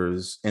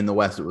Lakers in the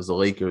West, it was the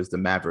Lakers, the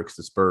Mavericks,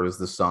 the Spurs,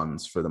 the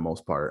Suns for the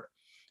most part.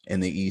 In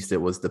the East,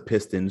 it was the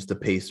Pistons, the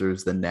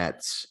Pacers, the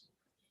Nets,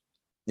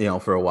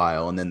 for a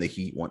while. And then the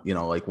Heat,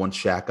 like once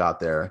Shaq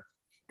got there,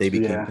 they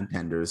became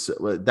contenders.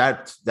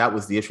 That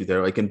was the issue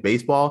there. Like in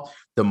baseball,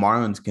 the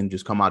Marlins can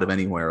just come out of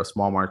anywhere, a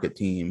small market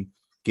team,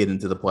 get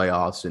into the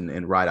playoffs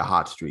and ride a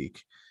hot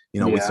streak.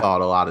 We saw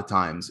it a lot of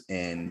times,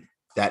 and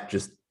that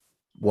just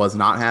was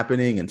not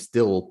happening, and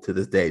still to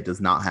this day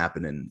does not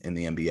happen in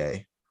the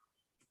NBA.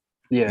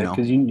 Yeah,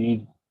 because you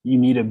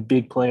need a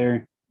big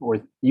player,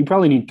 or you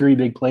probably need 3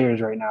 big players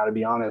right now, to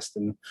be honest.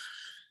 And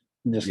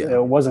just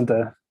it wasn't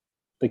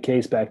the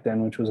case back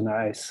then, which was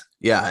nice.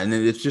 Yeah, and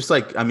it's just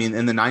like, I mean,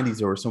 in the 90s,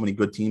 there were so many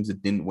good teams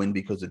that didn't win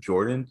because of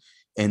Jordan.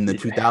 In the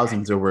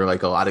 2000s, there were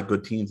like a lot of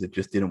good teams that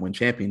just didn't win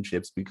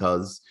championships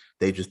because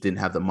they just didn't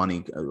have the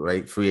money,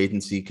 right? Free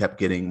agency kept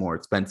getting more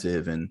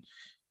expensive, and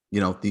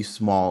these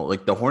small,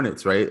 like the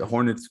Hornets, right? The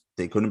Hornets,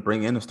 they couldn't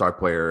bring in a star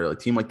player. A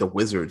team like the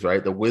Wizards,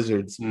 right? The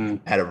Wizards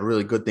had a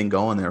really good thing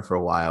going there for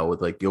a while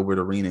with like Gilbert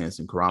Arenas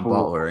and Caron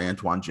Butler,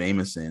 Antoine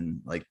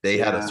Jameson. Like they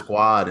had a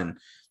squad, and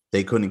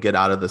they couldn't get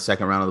out of the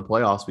second round of the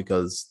playoffs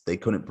because they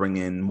couldn't bring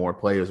in more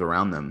players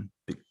around them.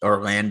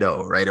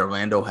 Orlando, right?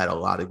 Orlando had a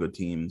lot of good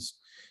teams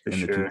in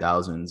the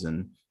 2000s,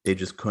 and they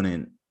just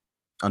couldn't.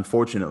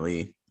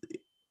 Unfortunately,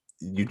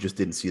 you just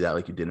didn't see that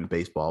like you did in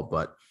baseball.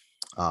 But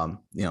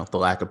the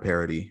lack of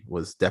parity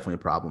was definitely a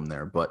problem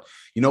there. But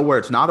where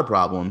it's not a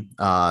problem,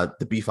 the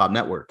BFOP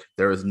network,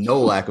 there is no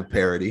lack of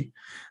parity.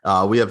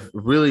 We have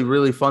really,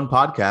 really fun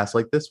podcasts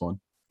like this one.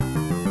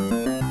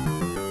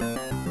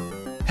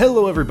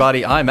 Hello,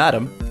 everybody. I'm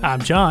Adam.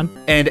 I'm John.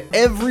 And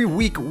every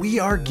week we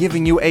are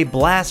giving you a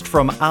blast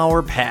from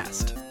our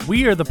past.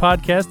 We are the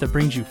podcast that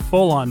brings you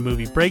full-on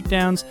movie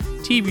breakdowns,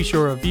 TV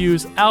show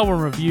reviews,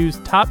 album reviews,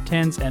 top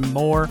 10s, and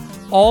more,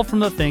 all from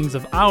the things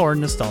of our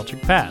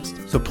nostalgic past.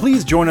 So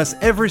please join us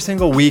every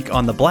single week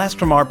on the Blast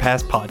from Our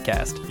Past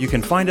podcast. You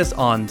can find us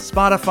on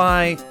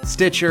Spotify,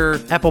 Stitcher,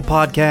 Apple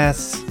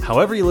Podcasts.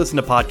 However you listen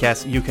to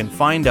podcasts, you can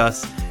find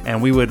us,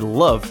 and we would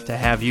love to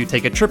have you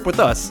take a trip with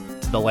us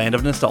to the land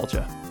of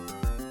nostalgia.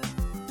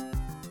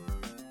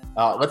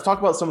 Let's talk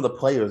about some of the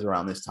players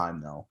around this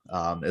time, though,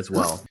 as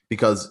well,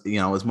 because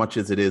as much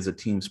as it is a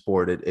team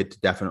sport, it's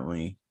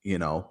definitely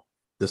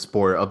the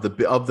sport of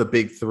the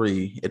big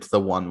 3. It's the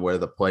one where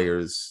the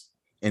players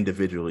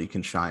individually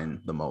can shine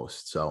the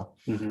most. So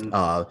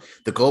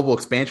the global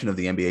expansion of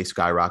the NBA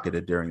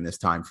skyrocketed during this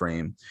time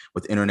frame,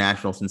 with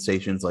international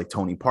sensations like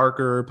Tony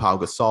Parker, Pau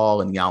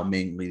Gasol, and Yao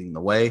Ming leading the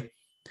way.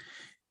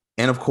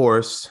 And of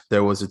course,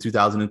 there was a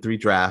 2003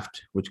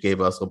 draft, which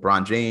gave us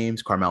LeBron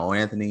James, Carmelo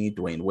Anthony,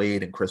 Dwayne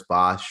Wade, and Chris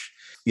Bosh.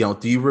 Do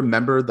you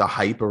remember the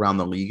hype around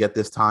the league at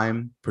this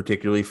time,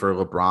 particularly for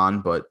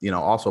LeBron, but,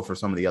 also for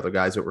some of the other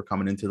guys that were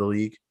coming into the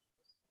league?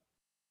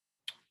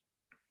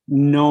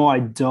 No, I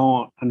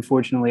don't,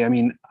 unfortunately. I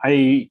mean,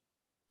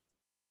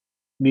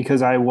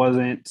 because I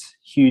wasn't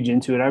huge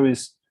into it. I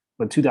was,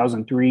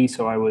 2003,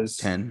 so I was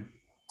 10.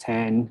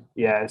 10.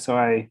 Yeah. So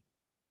I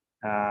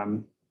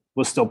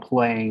was still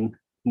playing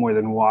more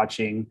than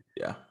watching.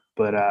 Yeah.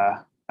 But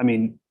I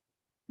mean,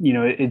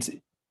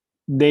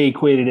 they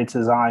equated it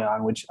to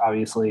Zion, which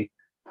obviously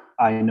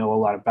I know a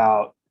lot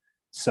about.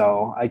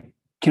 So I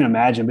can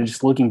imagine, but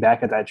just looking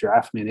back at that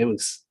draft, man, it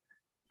was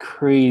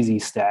crazy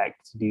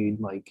stacked,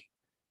 dude. Like,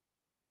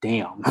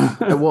 damn.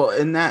 Well,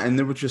 and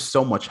there was just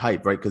so much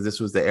hype, right? Because this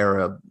was the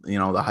era of,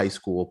 the high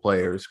school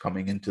players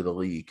coming into the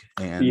league,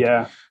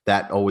 and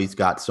that always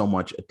got so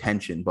much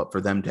attention. But for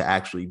them to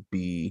actually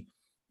be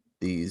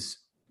these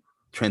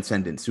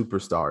transcendent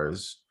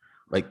superstars,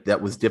 like,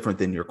 that was different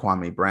than your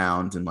Kwame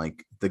Browns and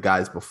like the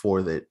guys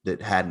before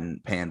that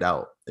hadn't panned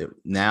out.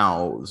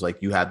 Now it was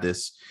like you had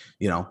this,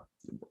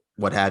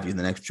 what have you,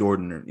 the next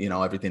Jordan,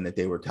 or, everything that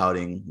they were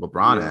touting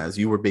LeBron as.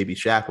 You were baby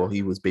Shaq while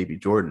he was baby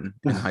Jordan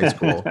in high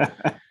school,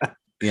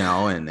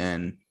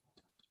 and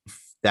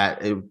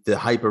the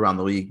hype around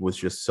the league was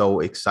just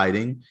so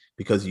exciting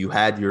because you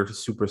had your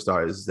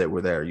superstars that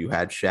were there. You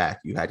had Shaq,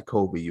 you had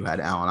Kobe, you had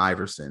Allen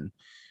Iverson,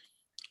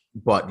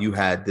 but you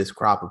had this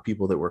crop of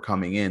people that were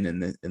coming in,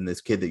 and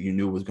this kid that you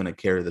knew was going to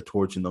carry the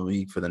torch in the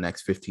league for the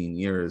next 15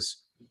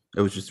 years.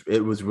 It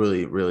was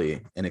really,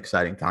 really an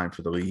exciting time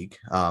for the league.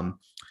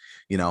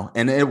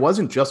 And it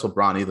wasn't just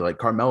LeBron either. Like,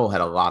 Carmelo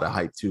had a lot of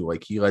hype too.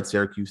 Like, he led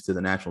Syracuse to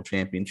the national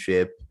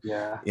championship,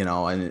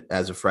 and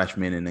as a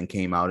freshman, and then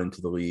came out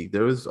into the league.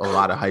 There was a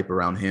lot of hype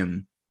around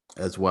him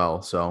as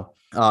well. So,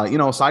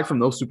 aside from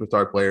those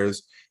superstar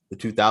players, the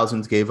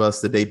 2000s gave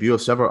us the debut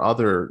of several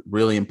other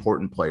really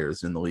important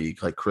players in the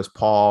league, like Chris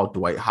Paul,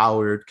 Dwight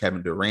Howard,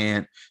 Kevin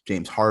Durant,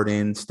 James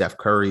Harden, Steph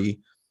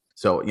Curry.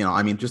 So,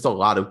 just a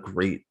lot of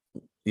great,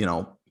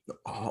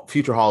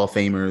 future Hall of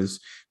Famers,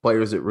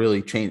 players that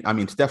really changed. I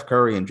mean, Steph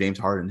Curry and James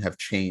Harden have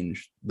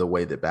changed the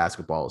way that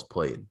basketball is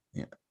played.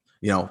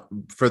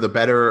 For the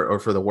better or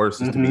for the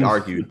worse is to be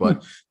argued,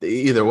 but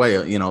either way,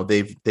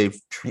 they've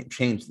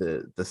changed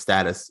the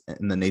status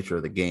and the nature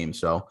of the game.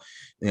 So,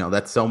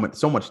 that's so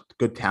much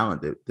good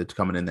talent that's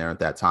coming in there at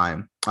that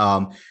time.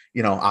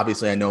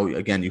 Obviously, I know,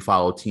 again, you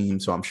follow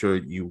teams, so I'm sure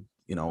you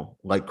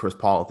like Chris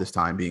Paul at this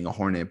time being a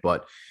Hornet,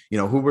 but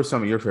who were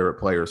some of your favorite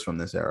players from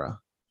this era?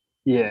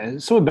 Yeah.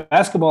 So with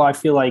basketball, I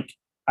feel like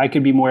I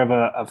could be more of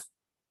a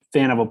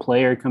fan of a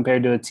player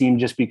compared to a team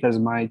just because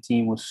my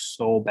team was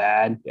so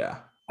bad. Yeah.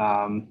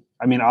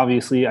 I mean,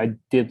 obviously I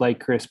did like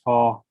Chris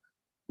Paul.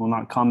 Will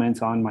not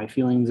comment on my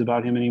feelings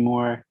about him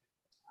anymore.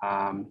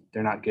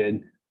 They're not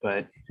good,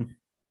 but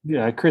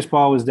yeah, Chris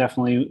Paul was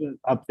definitely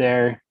up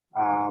there.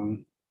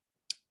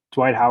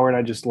 Dwight Howard,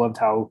 I just loved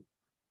how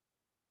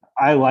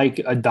I like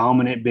a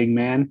dominant big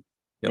man,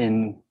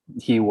 and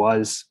he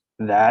was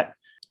that.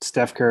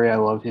 Steph Curry, I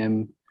love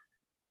him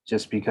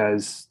just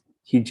because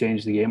he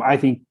changed the game. I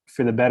think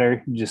for the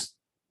better. Just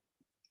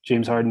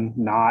James Harden,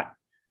 not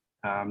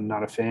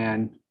a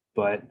fan,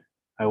 but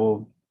I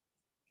will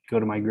go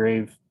to my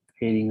grave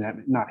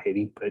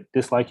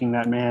disliking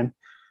that man.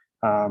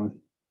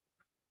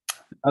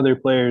 Other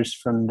players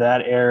from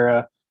that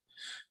era,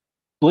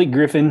 Blake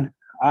Griffin.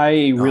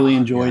 I really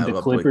enjoyed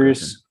the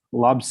Clippers,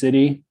 Lob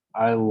City.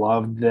 I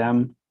loved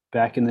them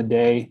back in the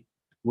day.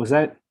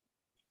 Am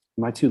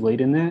I too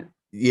late in that?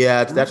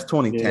 Yeah, that's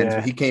 2010. Yeah.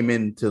 So he came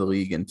into the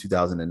league in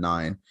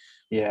 2009.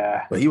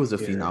 Yeah. But he was a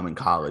phenom in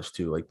college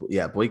too. Like,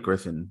 Blake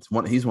Griffin,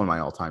 he's one of my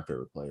all-time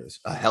favorite players.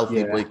 A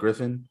healthy Blake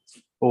Griffin.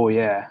 Oh,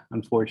 yeah.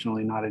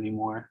 Unfortunately, not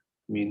anymore.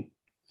 I mean,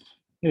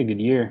 he had a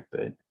good year,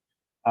 but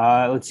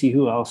let's see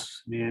who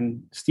else,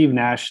 man. Steve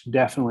Nash,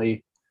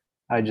 definitely.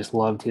 I just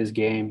loved his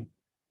game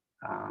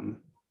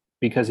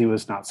because he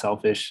was not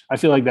selfish. I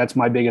feel like that's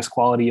my biggest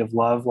quality of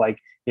love. Like,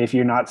 if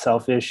you're not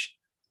selfish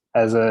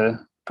as a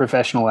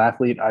professional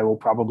athlete, I will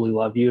probably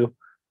love you.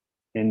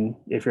 And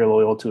if you're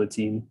loyal to a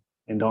team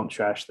and don't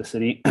trash the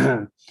city.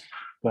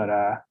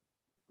 But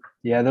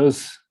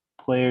those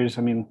players,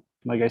 I mean,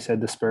 like I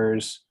said, the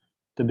Spurs,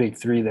 the big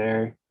three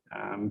there.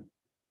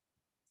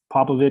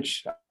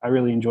 Popovich, I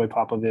really enjoy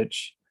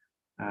Popovich.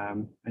 I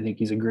think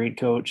he's a great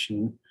coach,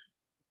 and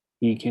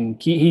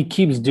he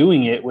keeps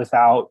doing it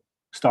without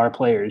star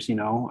players,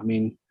 I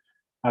mean,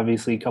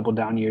 obviously a couple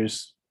down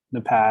years in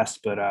the past,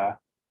 but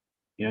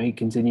he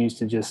continues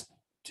to just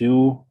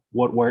do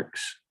what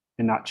works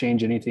and not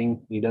change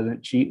anything. He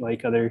doesn't cheat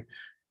like other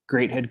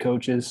great head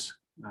coaches.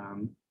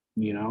 But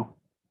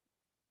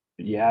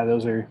yeah,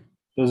 those are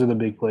the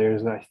big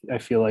players that I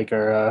feel like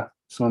are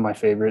some of my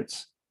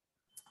favorites.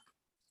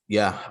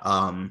 Yeah,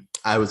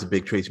 I was a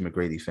big Tracy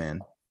McGrady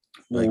fan.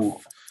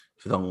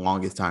 For the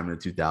longest time in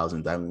the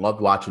 2000s. I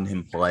loved watching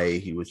him play.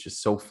 He was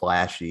just so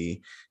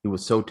flashy. He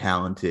was so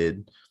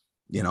talented.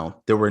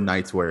 There were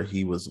nights where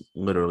he was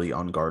literally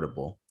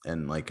unguardable.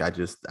 And like,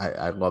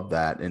 I love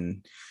that.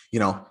 And,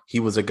 he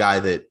was a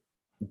guy that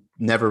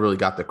never really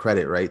got the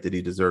credit, right, that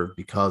he deserved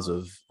because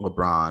of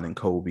LeBron and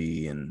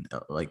Kobe and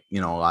a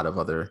lot of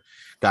other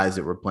guys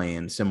that were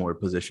playing similar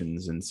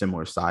positions and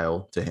similar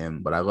style to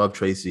him. But I love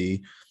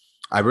Tracy.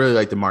 I really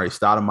liked Amari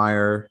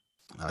Stoudemire.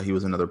 He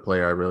was another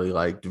player I really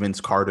liked.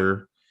 Vince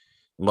Carter.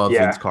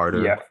 Vince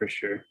Carter. Yeah, for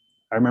sure.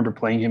 I remember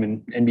playing him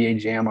in NBA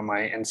Jam on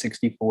my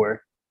N64.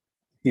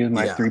 He was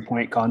my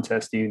 3-point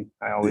contest dude.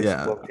 I always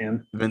loved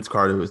him. Vince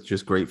Carter was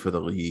just great for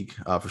the league,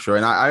 for sure.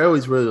 And I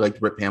always really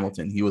liked Rip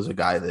Hamilton. He was a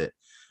guy that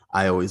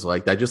I always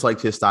liked. I just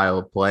liked his style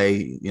of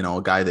play. You know,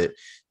 a guy that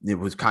it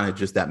was kind of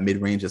just that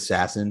mid-range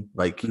assassin.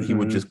 Like he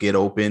would just get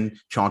open.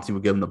 Chauncey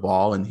would give him the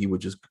ball, and he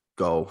would just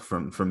go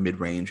from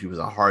mid-range. He was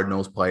a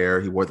hard-nosed player.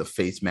 He wore the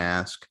face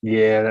mask.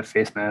 Yeah, that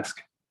face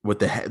mask. With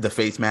the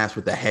face mask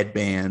with the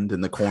headband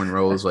and the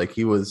cornrows. Like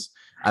he was,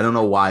 I don't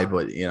know why,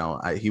 but you know,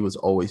 he was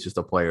always just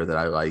a player that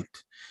I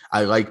liked.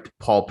 I liked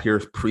Paul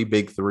Pierce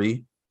pre-Big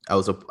Three. I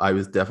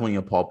was definitely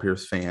a Paul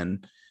Pierce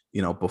fan,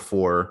 you know,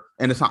 before,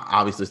 and it's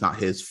not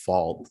his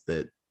fault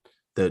that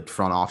the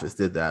front office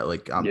did that.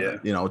 Like,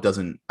 you know,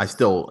 I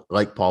still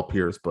like Paul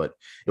Pierce, but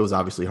it was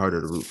obviously harder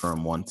to root for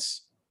him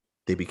once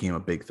they became a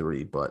Big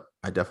Three. But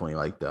I definitely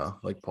liked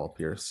Paul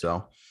Pierce.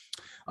 So,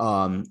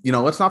 you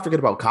know, let's not forget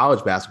about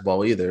college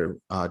basketball either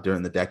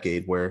during the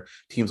decade, where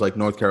teams like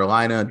North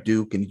Carolina,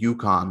 Duke, and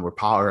UConn were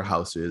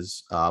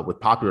powerhouses with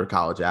popular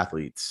college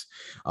athletes.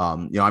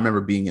 You know, I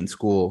remember being in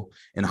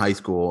high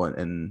school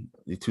in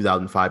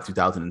 2005,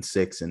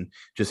 2006, and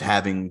just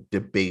having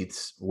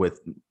debates with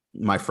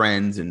my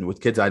friends and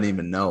with kids I didn't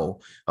even know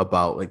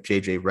about, like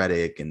JJ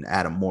Redick and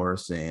Adam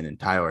Morrison and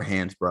Tyler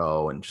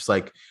Hansbrough, and just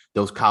like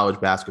those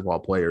college basketball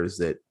players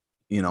that,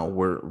 you know,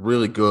 were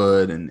really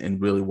good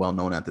and really well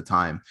known at the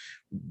time.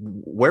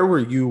 Where were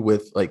you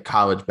with like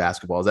college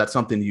basketball? Is that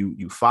something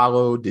you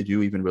followed? Did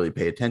you even really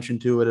pay attention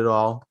to it at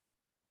all?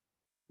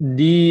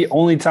 The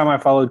only time I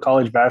followed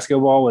college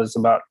basketball was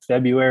about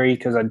February,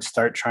 because I'd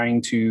start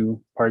trying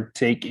to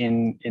partake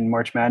in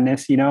March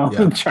Madness, you know,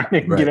 trying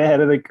to get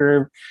ahead of the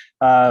curve.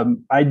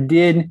 I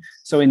did.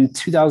 So in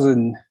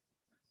 2000,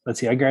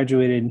 I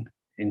graduated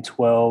in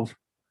 12.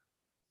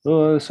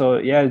 So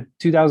yeah,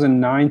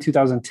 2009,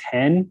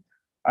 2010.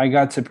 I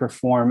got to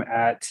perform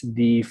at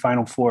the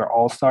Final Four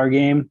All-Star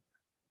game.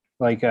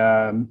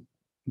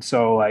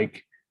 So I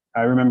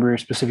remember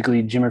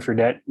specifically Jimmer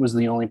Fredette was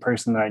the only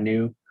person that I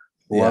knew.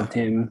 Loved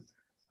him,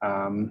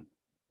 and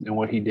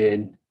what he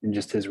did, and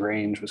just his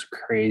range was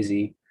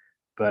crazy.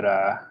 But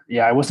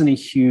I wasn't a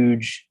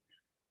huge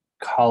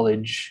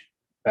college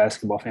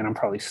basketball fan. I'm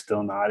probably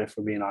still not, if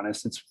we're being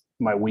honest. It's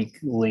my weak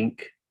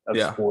link of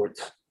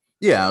sports.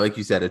 Yeah, like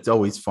you said, it's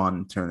always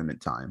fun tournament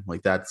time.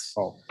 Like that's,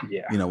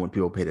 you know, when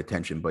people paid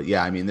attention. But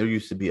yeah, I mean, there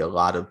used to be a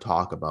lot of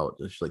talk about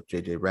just like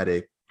JJ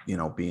Redick, you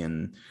know,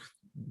 being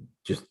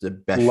just the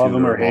best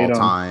shooter of all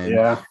time.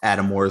 Yeah.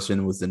 Adam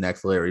Morrison was the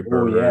next Larry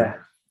Bird.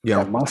 You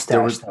know,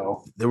 mustache,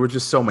 there were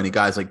just so many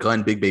guys like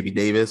Glenn Big Baby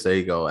Davis. There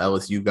you go.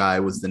 LSU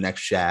guy was the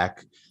next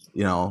Shaq.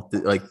 You know,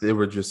 like they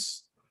were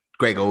just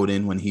Greg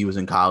Oden when he was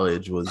in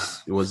college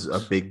was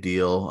a big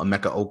deal.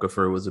 Emeka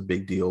Okafor was a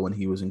big deal when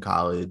he was in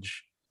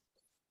college.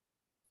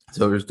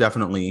 So there's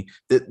definitely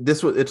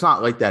it's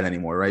not like that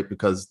anymore, right?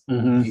 Because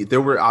there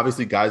were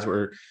obviously guys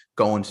were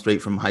going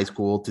straight from high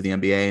school to the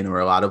NBA, and there were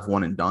a lot of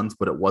one and dones,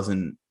 but it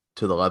wasn't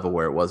to the level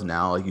where it was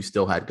now. Like you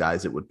still had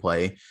guys that would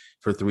play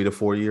for 3 to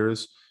 4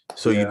 years.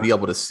 So you'd be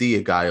able to see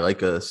a guy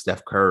like a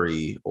Steph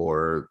Curry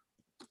or,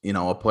 you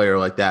know, a player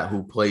like that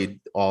who played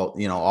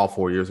all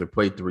 4 years or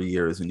played 3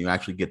 years, and you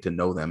actually get to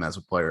know them as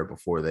a player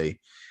before they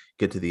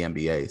get to the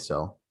NBA.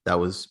 So that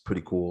was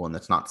pretty cool. And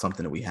that's not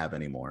something that we have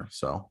anymore.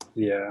 So,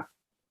 yeah,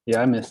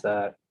 I miss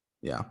that.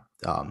 Yeah.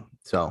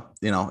 So,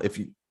 you know,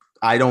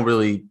 I don't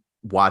really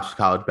watch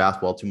college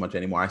basketball too much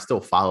anymore. I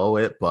still follow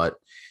it, but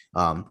you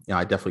know,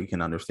 I definitely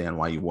can understand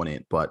why you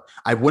wouldn't, but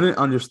I wouldn't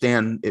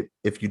understand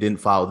if you didn't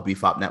follow the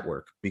BFOP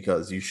network,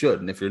 because you should.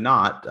 And if you're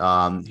not,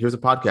 here's a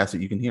podcast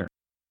that you can hear.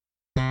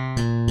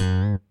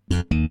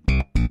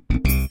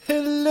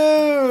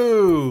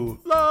 Hello!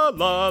 La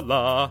la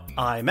la.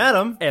 I'm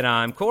Adam. And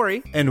I'm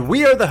Corey. And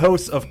we are the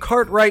hosts of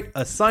Cartwright,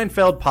 a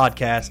Seinfeld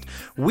podcast.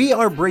 We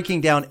are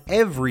breaking down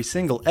every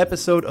single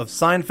episode of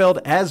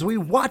Seinfeld as we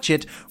watch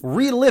it,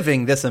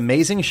 reliving this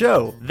amazing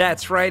show.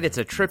 That's right, it's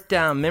a trip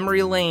down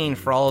memory lane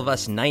for all of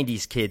us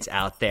 90s kids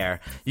out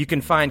there. You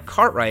can find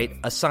Cartwright,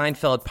 a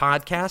Seinfeld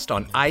podcast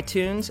on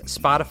iTunes,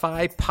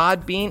 Spotify,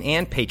 Podbean,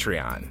 and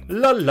Patreon.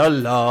 La la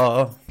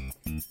la.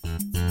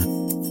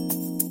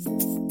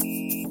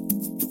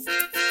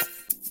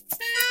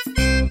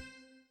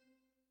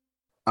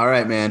 All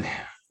right, man.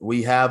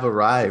 We have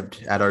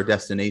arrived at our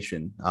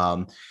destination.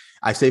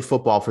 I say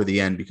football for the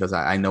end because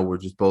I know we're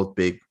just both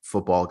big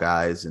football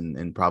guys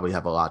and probably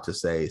have a lot to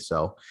say.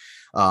 So,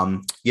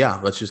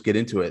 let's just get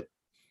into it.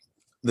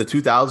 The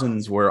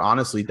 2000s were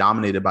honestly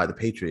dominated by the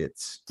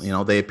Patriots. You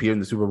know, they appeared in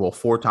the Super Bowl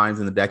 4 times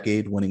in the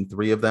decade, winning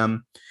 3 of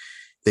them.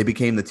 They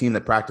became the team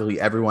that practically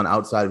everyone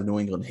outside of New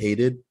England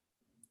hated.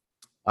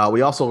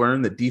 We also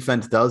learned that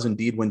defense does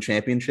indeed win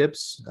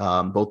championships.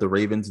 Both the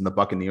Ravens and the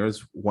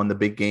Buccaneers won the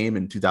big game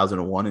in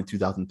 2001 and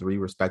 2003,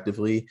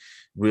 respectively,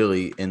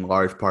 really in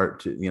large part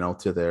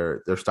to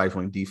their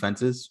stifling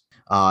defenses.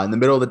 In the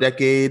middle of the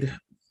decade,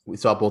 we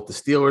saw both the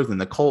Steelers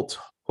and the Colts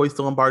hoist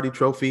the Lombardi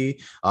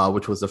Trophy,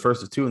 which was the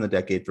first of 2 in the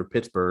decade for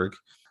Pittsburgh.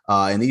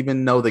 And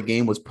even though the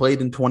game was played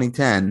in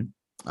 2010,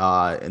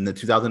 In the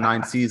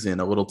 2009 season,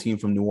 a little team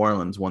from New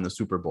Orleans won the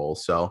Super Bowl.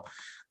 So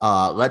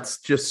let's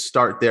just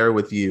start there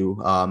with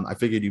you. I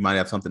figured you might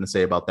have something to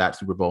say about that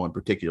Super Bowl in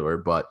particular,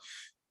 but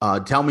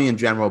tell me in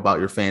general about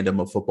your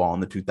fandom of football in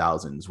the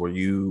 2000s. Were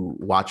you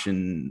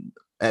watching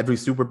every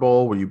Super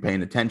Bowl? Were you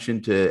paying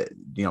attention to,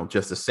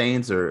 just the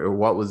Saints, or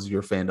what was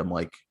your fandom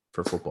like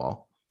for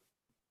football?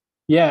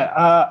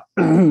 Yeah.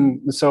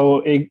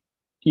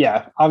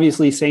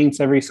 Obviously Saints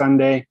every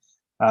Sunday.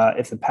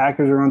 If the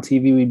Packers are on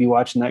TV, we'd be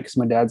watching that because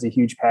my dad's a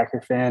huge Packer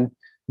fan.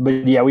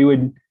 But yeah,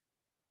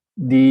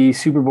 the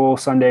Super Bowl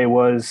Sunday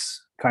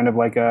was kind of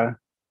like a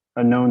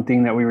known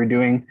thing that we were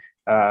doing.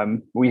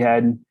 We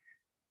had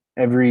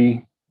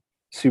every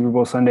Super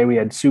Bowl Sunday, we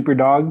had Super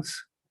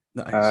Dogs,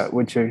 Nice.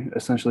 which are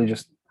essentially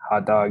just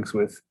hot dogs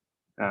with,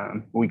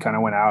 we kind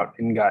of went out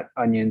and got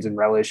onions and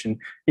relish and,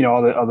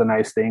 all the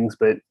nice things.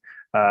 But,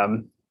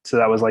 so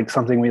that was like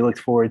something we looked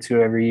forward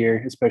to every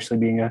year, especially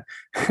being a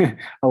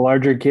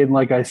larger kid,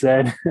 like I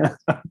said.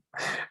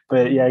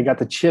 But yeah, I got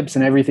the chips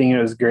and everything. And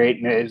it was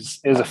great. And it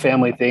was a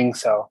family thing.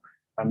 So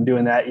I'm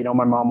doing that.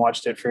 My mom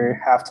watched it for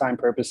halftime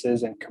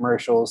purposes and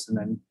commercials. And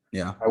then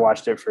I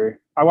watched it for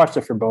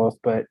both,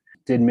 but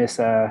did miss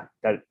that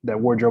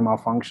wardrobe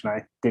malfunction.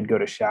 I did go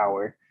to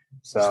shower.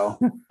 So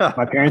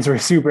my parents were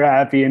super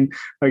happy. And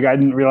like, I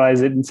didn't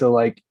realize it until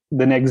like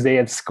the next day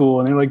at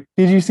school, and they're like,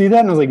 "Did you see that?"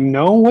 And I was like,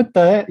 "No, what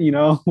the heck?"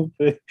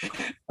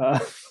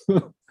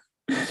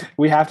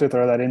 We have to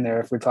throw that in there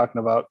if we're talking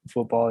about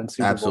football and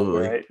Super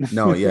Absolutely. Bowl, right?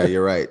 No, yeah,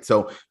 you're right.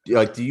 So,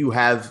 like, do you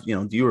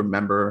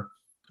remember,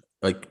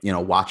 like,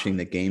 watching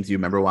the games? Do you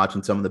remember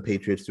watching some of the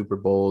Patriots Super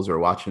Bowls or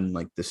watching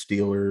like the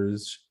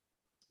Steelers?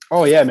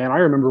 Oh yeah, man, I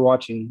remember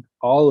watching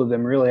all of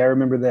them. Really, I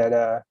remember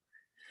that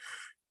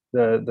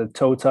the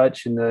toe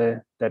touch in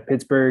that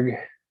Pittsburgh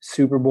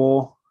Super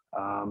Bowl.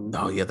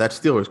 That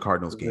Steelers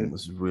Cardinals game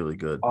was really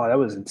good. Oh, that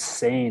was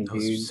insane,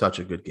 dude. It was such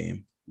a good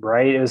game.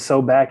 Right, it was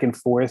so back and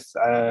forth.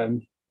 I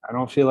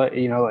don't feel like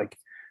like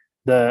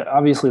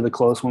obviously the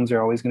close ones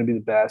are always going to be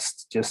the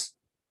best. Just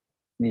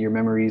your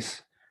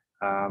memories.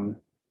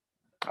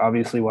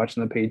 Obviously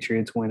watching the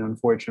Patriots win,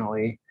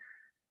 unfortunately,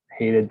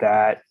 hated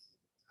that.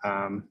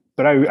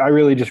 But I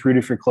really just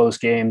rooted for close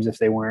games if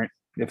they weren't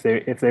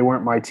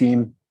my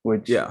team,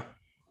 which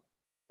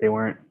they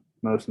weren't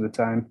most of the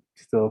time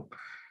still.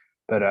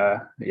 But I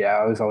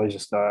was always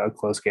just a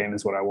close game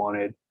is what I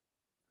wanted.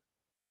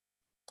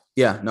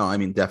 Yeah, no, I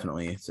mean,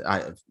 definitely.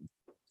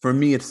 For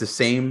me, it's the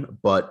same,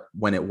 but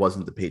when it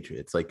wasn't the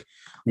Patriots, like,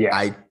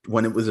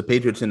 when it was the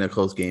Patriots in a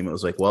close game, it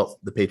was like, well,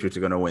 the Patriots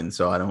are going to win,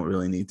 so I don't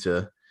really need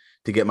to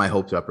get my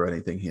hopes up or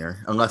anything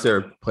here, unless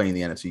they're playing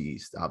the NFC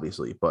East,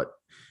 obviously. But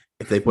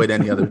if they played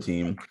any other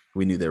team,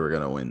 we knew they were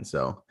going to win.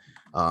 So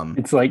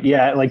it's like,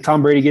 like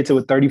Tom Brady gets it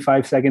with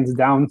 35 seconds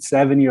down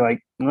 7. You're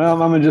like, well,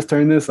 I'm gonna just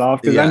turn this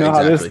off because I know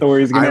how this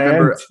story is gonna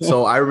end.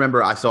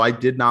 I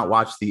did not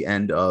watch the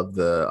end of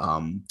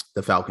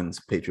the Falcons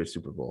Patriots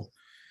Super Bowl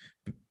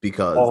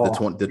because the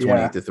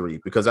 28-3,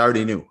 because I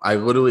already knew. I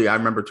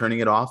remember turning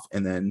it off,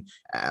 and then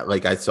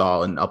I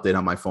saw an update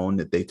on my phone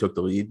that they took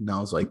the lead, and I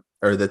was like,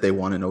 or that they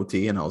won an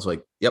OT, and I was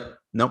like, yep,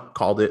 nope,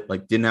 called it.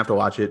 Like, didn't have to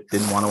watch it,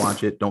 didn't want to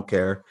watch it, don't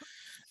care.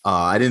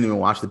 I didn't even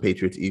watch the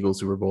Patriots Eagles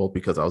Super Bowl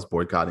because I was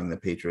boycotting the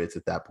Patriots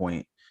at that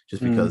point,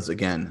 just because,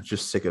 again,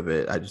 just sick of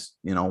it. I just,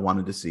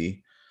 wanted to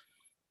see,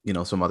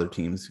 some other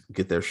teams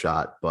get their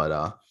shot. But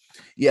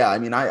I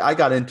mean, I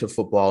got into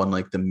football in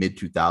like the mid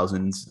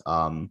 2000s.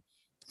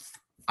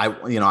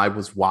 I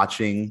was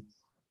watching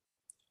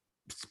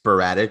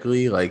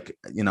sporadically, I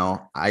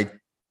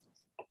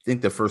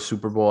think the first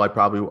Super Bowl,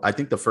 I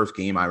think the first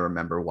game I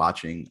remember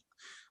watching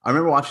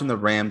the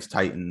Rams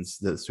Titans,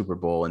 the Super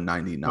Bowl in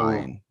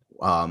 99.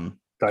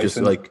 Just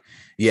like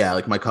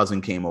my cousin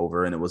came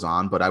over and it was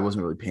on, but I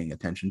wasn't really paying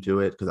attention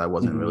to it because I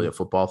wasn't really a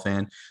football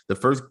fan. The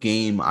first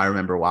game I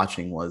remember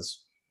watching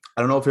was,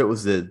 I don't know if it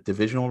was the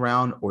divisional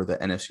round or the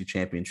NFC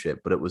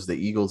Championship, but it was the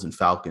Eagles and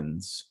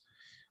Falcons.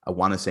 I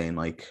want to say in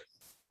like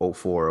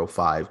 04,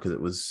 05, because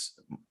it was,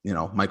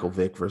 Michael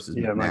Vick versus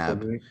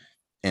McNabb.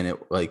 And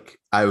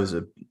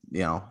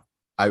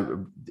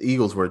the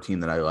Eagles were a team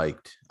that I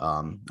liked.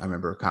 I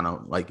remember kind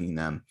of liking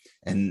them,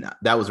 and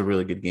that was a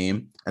really good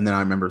game. And then I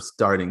remember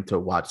starting to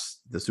watch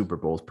the Super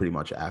Bowls pretty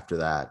much after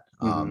that.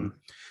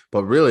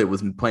 But really, it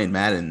was playing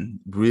Madden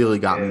really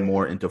got me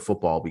more into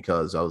football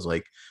because I was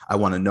like, I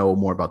want to know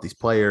more about these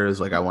players.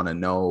 Like, I want to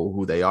know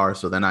who they are.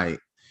 So then I,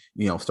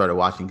 started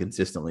watching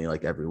consistently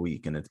like every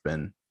week, and it's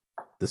been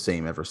the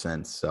same ever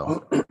since.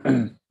 So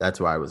that's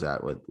where I was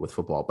at with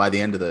football. By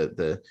the end of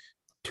the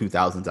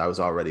 2000s, I was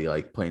already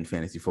like playing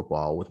fantasy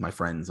football with my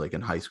friends, like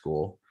in high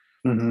school.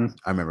 I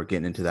remember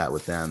getting into that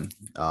with them.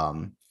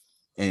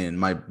 And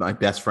my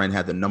best friend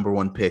had the number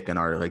 1 pick in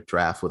our like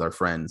draft with our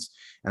friends.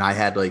 And I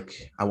had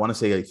I want to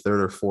say like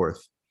 3rd or 4th.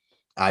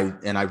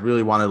 I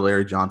really wanted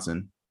Larry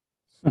Johnson.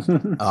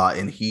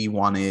 And he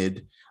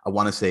wanted, I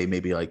want to say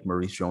maybe like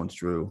Maurice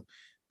Jones-Drew.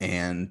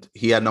 And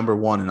he had number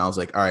 1. And I was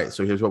like, all right,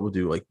 so here's what we'll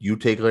do. Like, you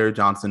take Larry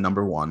Johnson,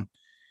 number 1.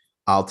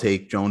 I'll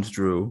take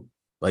Jones-Drew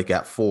like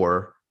at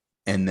 4.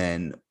 And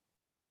then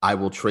I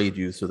will trade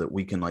you so that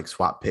we can like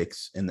swap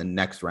picks in the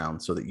next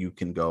round so that you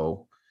can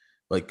go,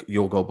 like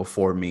you'll go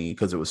before me,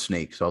 because it was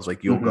Snake. So I was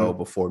like, you'll go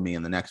before me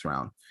in the next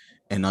round.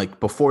 And like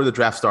before the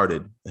draft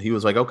started, he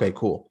was like, okay,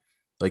 cool.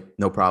 Like,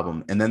 no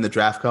problem. And then the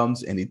draft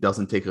comes and he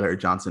doesn't take Larry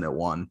Johnson at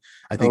 1.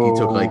 I think he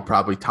took like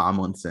probably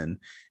Tomlinson.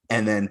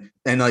 And then,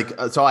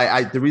 so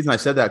I the reason I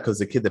said that, because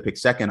the kid that picked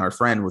second, our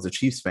friend, was a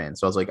Chiefs fan.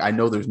 So I was like, I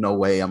know there's no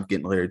way I'm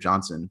getting Larry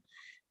Johnson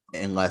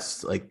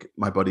unless like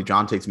my buddy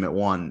John takes him at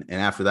 1.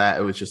 And after that,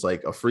 it was just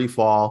like a free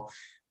fall.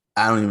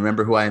 I don't even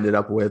remember who I ended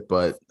up with,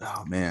 but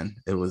oh man,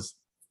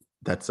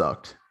 that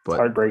sucked. But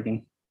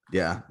heartbreaking.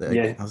 Yeah.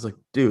 I was like,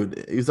 dude,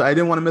 I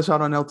didn't want to miss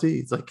out on LT.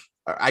 It's like,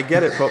 I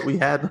get it, but we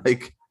had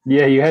like,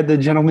 yeah, you had the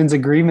gentleman's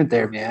agreement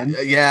there, man.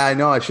 Yeah, I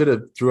know. I should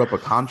have drew up a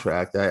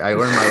contract. I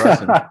learned my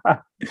lesson.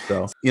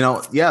 So,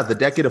 the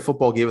decade of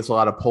football gave us a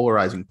lot of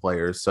polarizing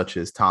players, such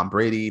as Tom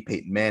Brady,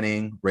 Peyton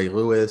Manning, Ray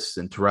Lewis,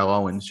 and Terrell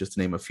Owens, just to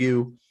name a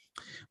few.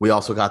 We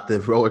also got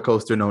the roller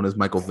coaster known as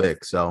Michael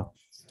Vick. So,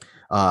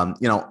 I'm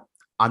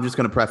just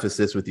going to preface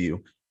this with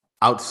you.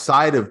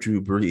 Outside of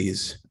Drew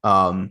Brees,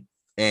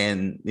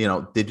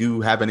 did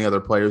you have any other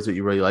players that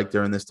you really liked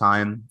during this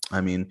time? I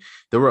mean,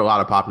 there were a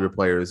lot of popular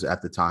players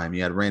at the time.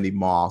 You had Randy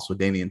Moss,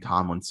 LaDainian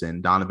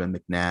Tomlinson, Donovan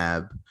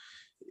McNabb.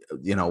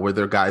 Were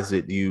there guys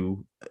that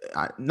you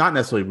not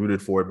necessarily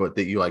rooted for, but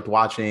that you liked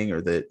watching,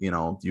 or that,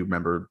 you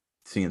remember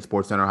seeing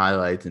SportsCenter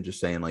highlights and just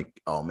saying like,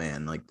 oh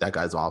man, like that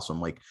guy's awesome.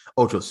 Like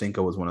Ocho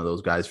Cinco was one of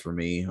those guys for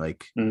me.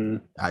 Like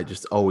I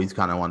just always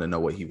kind of wanted to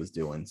know what he was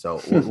doing. So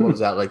what was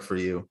that like for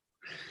you?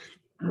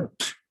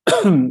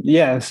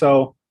 Yeah.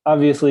 So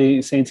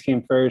obviously Saints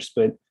came first,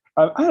 but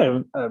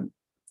I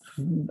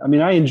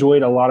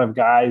enjoyed a lot of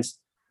guys.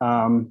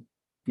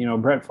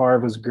 Brett Favre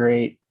was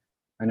great.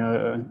 I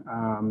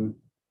know,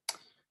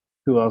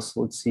 who else?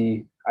 Let's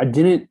see. I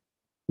didn't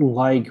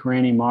like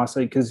Randy Moss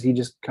because he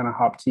just kind of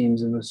hopped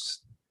teams and I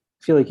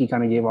feel like he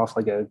kind of gave off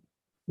like a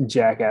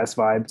jackass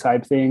vibe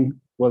type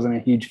thing. Wasn't a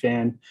huge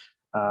fan.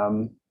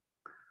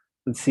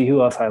 Let's see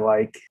who else I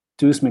like.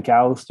 Deuce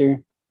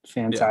McAllister,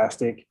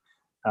 fantastic.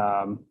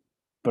 Yeah.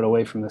 But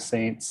away from the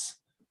Saints,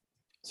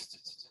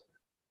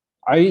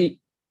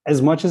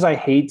 as much as I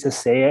hate to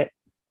say it,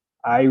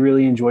 I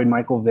really enjoyed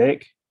Michael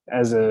Vick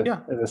as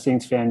a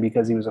Saints fan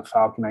because he was a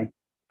Falcon. I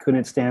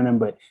couldn't stand him,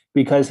 but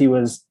because he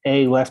was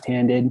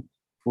left-handed,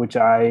 which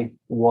I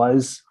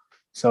was,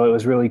 so it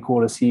was really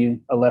cool to see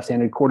a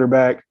left-handed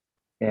quarterback.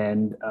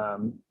 And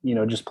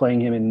just playing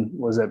him in,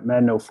 was it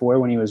Madden 04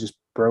 when he was just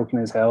broken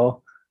as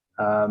hell.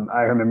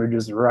 I remember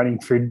just running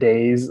for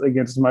days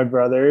against my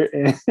brother.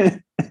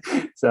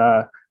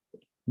 So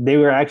they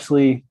were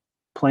actually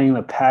playing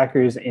the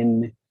Packers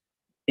in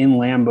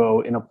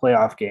Lambeau in a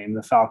playoff game,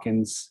 the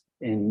Falcons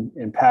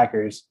and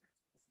Packers.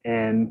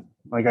 And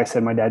like I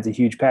said, my dad's a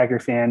huge Packer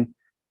fan.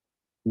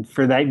 And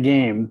for that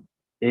game,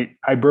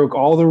 I broke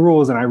all the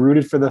rules and I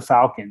rooted for the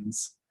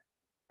Falcons.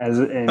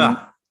 And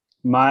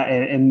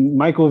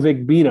Michael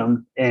Vick beat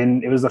them.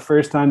 And it was the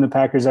first time the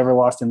Packers ever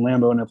lost in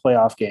Lambeau in a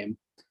playoff game.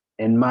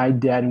 And my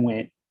dad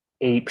went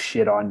ape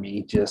shit on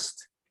me.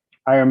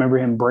 I remember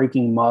him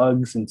breaking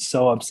mugs and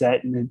so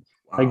upset. And then,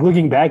 like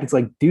looking back, it's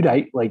like, dude,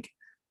 I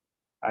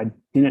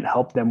didn't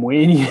help them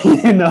win,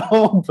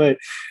 but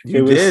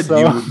you did.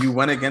 You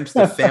went against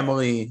the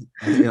family,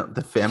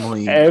 the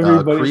family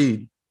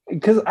creed.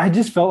 Because I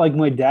just felt like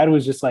my dad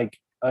was just like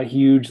a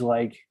huge,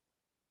 like,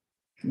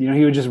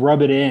 he would just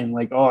rub it in,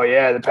 like, oh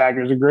yeah, the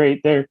Packers are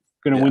great, they're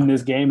gonna win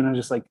this game, and I'm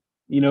just like,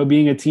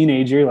 being a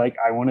teenager, like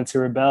I wanted to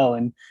rebel,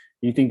 and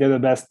you think they're the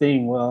best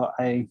thing. Well,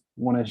 I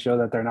want to show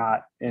that they're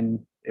not,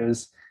 and it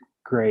was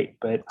great,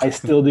 but I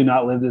still do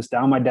not live this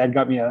down. My dad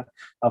got me a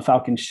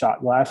Falcon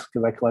shot glass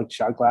because I collect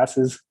shot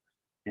glasses,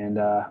 and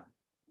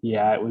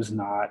it was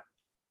not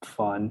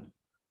fun.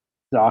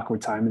 The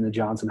awkward time in the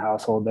Johnson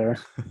household there.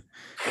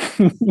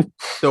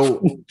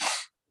 So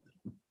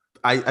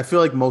I feel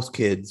like most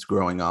kids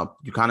growing up,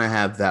 you kind of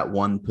have that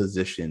one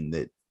position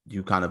that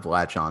you kind of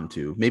latch on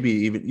to. Maybe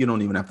even you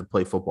don't even have to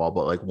play football,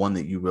 but like one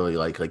that you really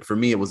like. Like for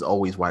me, it was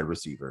always wide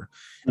receiver.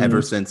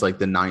 Ever since like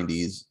the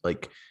 90s,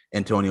 like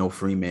Antonio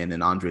Freeman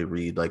and Andre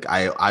Reed, like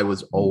I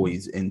was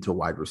always into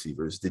wide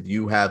receivers. Did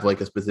you have like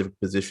a specific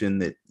position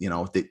that,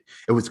 that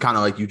it was kind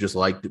of like you just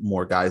liked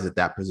more guys at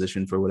that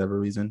position for whatever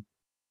reason?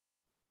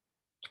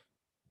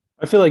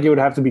 I feel like it would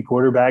have to be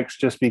quarterbacks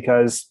just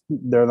because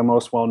they're the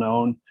most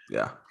well-known.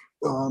 Yeah.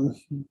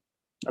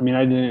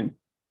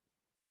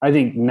 I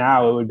think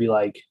now it would be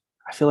like,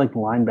 I feel like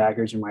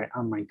linebackers are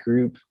on my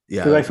group.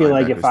 Yeah. Because I feel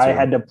like if I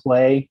had to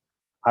play,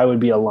 I would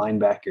be a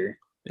linebacker.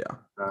 Yeah.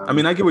 I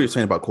get what you're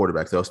saying about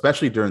quarterbacks though,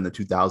 especially during the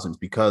 2000s,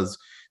 because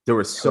there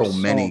were so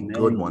many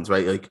good ones,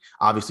 right? Like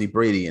obviously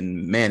Brady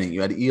and Manning,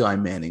 you had Eli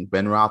Manning,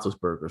 Ben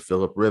Roethlisberger,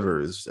 Phillip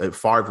Rivers,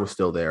 Favre was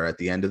still there at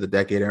the end of the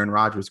decade. Aaron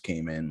Rodgers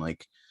came in,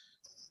 like,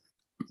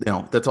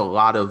 that's a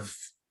lot of,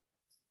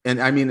 and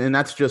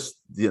that's just,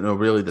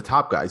 really the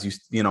top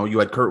guys. You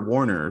had Kurt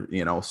Warner,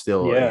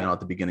 still, at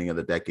the beginning of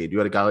the decade. You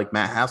had a guy like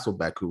Matt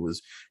Hasselbeck who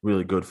was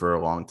really good for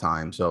a long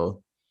time.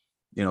 So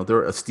you know, there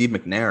were Steve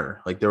McNair.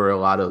 Like there were a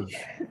lot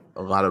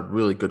of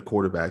really good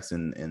quarterbacks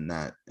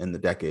in the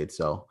decade.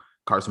 So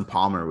Carson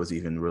Palmer was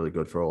even really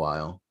good for a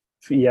while.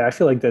 Yeah, I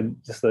feel like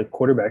that just the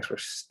quarterbacks were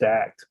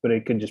stacked, but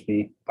it could just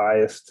be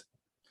biased.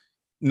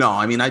 No,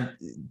 I mean, I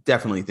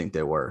definitely think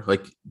they were.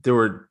 Like there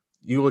were,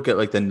 you look at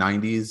like the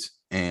 90s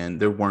and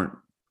there weren't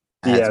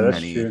as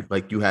many. True.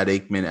 Like you had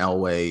Aikman,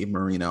 Elway,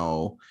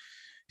 Marino,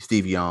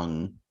 Steve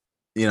Young,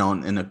 you know,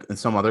 and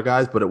some other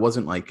guys, but it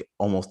wasn't like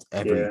almost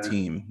every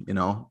team, you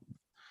know.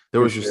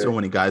 There was just so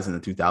many guys in the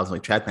 2000s.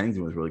 Like Chad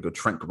Pennington was really good.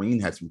 Trent Green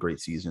had some great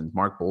seasons.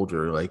 Mark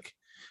Bolger, like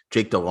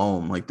Jake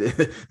Delhomme, like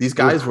these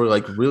guys were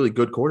like really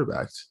good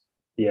quarterbacks.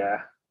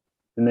 Yeah,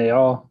 and they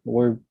all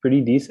were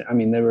pretty decent. I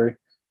mean,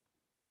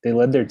 they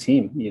led their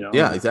team, you know.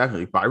 Yeah,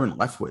 exactly. Byron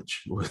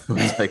Leftwich was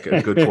like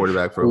a good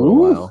quarterback for a little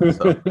while.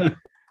 So.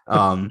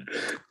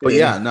 But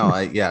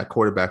yeah,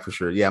 quarterback for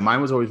sure. Yeah, mine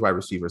was always wide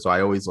receiver. So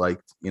I always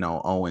liked, you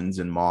know, Owens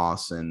and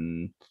Moss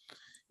and,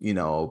 you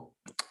know,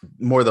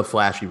 more the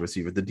flashy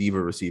receiver, the diva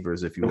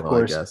receivers, if you will,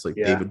 I guess, like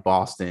David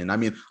Boston. I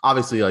mean,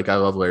 obviously, like I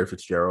love Larry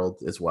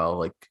Fitzgerald as well,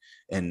 like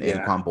and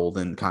Anquan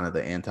Bolden, kind of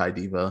the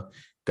anti-diva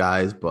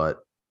guys, but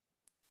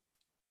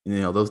you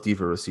know, those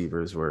diva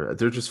receivers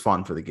they're just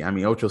fun for the game. I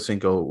mean, Ocho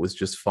Cinco was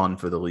just fun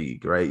for the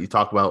league, right? You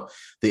talk about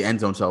the end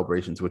zone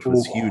celebrations, which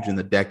was huge in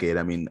the decade.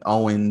 I mean,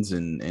 Owens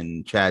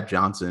and Chad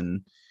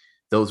Johnson,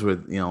 those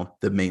were, you know,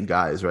 the main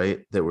guys,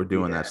 right, that were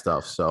doing that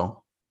stuff.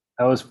 So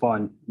that was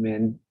fun,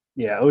 man.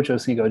 Yeah, Ocho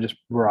Cinco just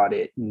brought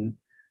it, and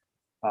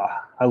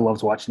I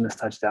loved watching this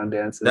touchdown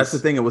dances. That's the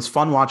thing. It was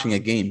fun watching a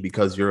game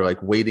because you're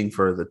like waiting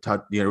for the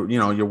touch.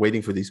 You're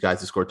waiting for these guys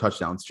to score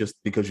touchdowns just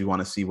because you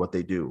want to see what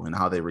they do and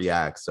how they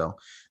react. So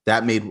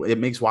that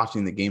makes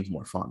watching the games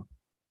more fun.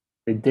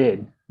 They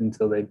did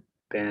until they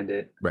banned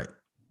it. Right.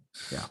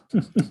 Yeah.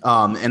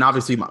 And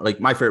obviously,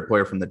 my favorite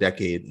player from the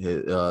decade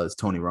is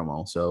Tony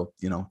Romo. So,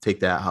 you know, take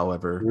that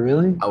however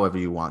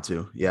you want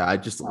to. Yeah, I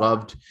just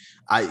loved.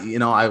 I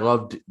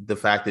loved the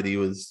fact that he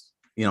was,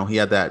 you know, he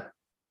had that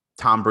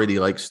Tom Brady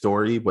like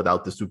story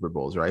without the Super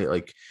Bowls, right?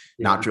 Like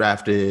not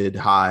drafted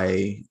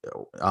high,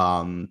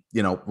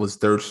 you know, was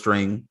third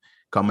string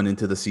coming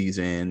into the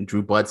season.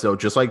 Drew Bledsoe,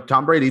 just like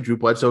Tom Brady, Drew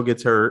Bledsoe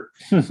gets hurt.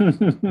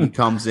 He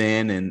comes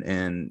in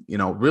and, you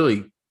know,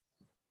 really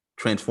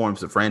transforms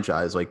the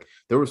franchise. Like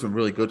there were some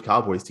really good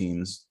Cowboys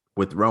teams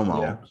with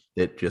Romo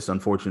that just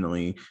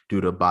unfortunately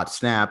due to bot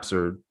snaps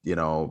or, you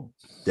know,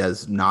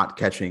 Dez not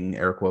catching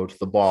air quotes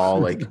the ball,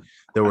 like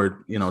there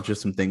were, you know,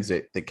 just some things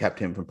that kept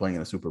him from playing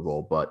in a Super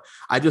Bowl. But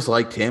I just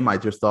liked him. I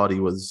just thought he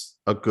was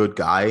a good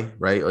guy,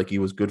 right? Like he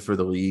was good for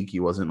the league. He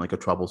wasn't like a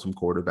troublesome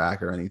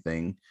quarterback or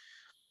anything.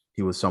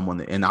 He was someone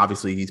that, and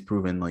obviously he's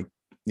proven like,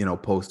 you know,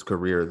 post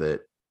career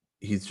that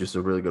he's just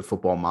a really good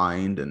football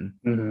mind, and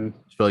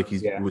I feel like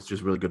he was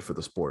just really good for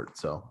the sport.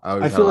 So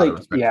I feel like,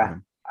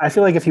 I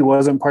feel like if he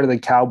wasn't part of the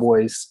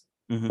Cowboys,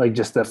 like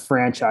just the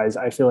franchise,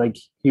 I feel like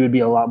he would be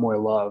a lot more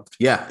loved.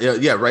 Yeah.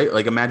 Right.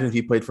 Like imagine if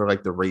he played for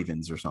like the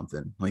Ravens or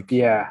something. Like,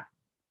 yeah,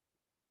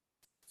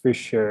 for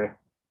sure.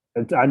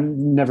 I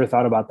never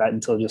thought about that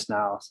until just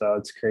now. So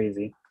it's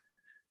crazy.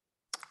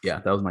 Yeah,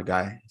 that was my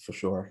guy for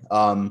sure.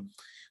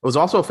 It was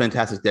also a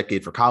fantastic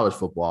decade for college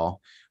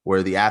football,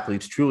 where the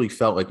athletes truly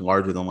felt like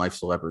larger than life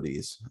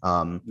celebrities.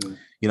 You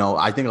know,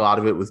 I think a lot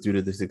of it was due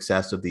to the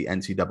success of the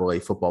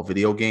NCAA football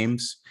video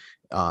games.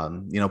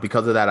 You know,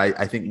 because of that,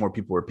 I think more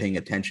people were paying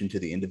attention to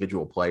the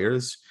individual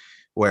players.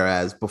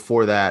 Whereas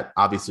before that,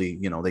 obviously,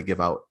 you know, they give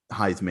out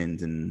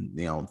Heisman's and,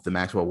 you know, the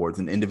Maxwell Awards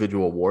and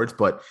individual awards,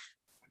 but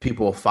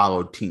people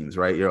followed teams,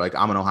 right? You're like,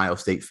 I'm an Ohio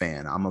State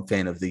fan. I'm a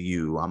fan of the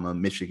U. I'm a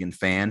Michigan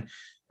fan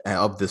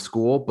of the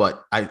school.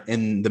 But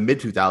in the mid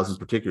 2000s,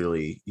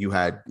 particularly, you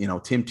had, you know,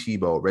 Tim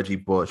Tebow, Reggie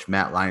Bush,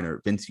 Matt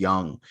Leinart, Vince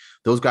Young.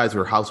 Those guys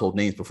were household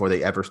names before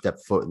they ever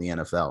stepped foot in the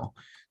NFL.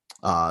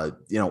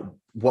 You know,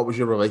 what was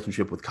your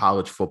relationship with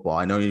college football?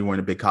 I know you weren't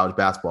a big college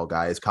basketball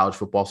guy. Is college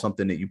football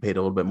something that you paid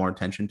a little bit more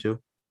attention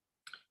to?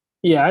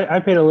 Yeah, I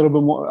paid a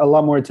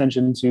lot more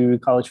attention to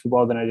college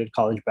football than I did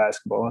college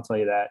basketball. I'll tell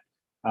you that.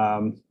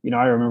 You know,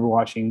 I remember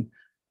watching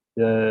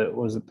the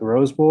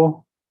Rose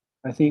Bowl,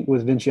 I think,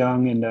 with Vince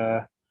Young and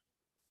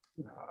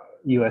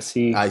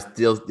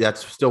USC.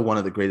 That's still one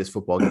of the greatest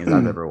football games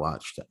I've ever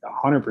watched.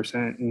 100%.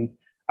 And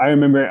I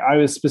remember I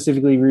was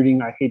specifically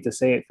rooting, I hate to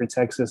say it, for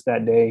Texas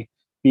that day,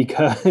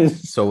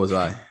 because so was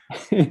I.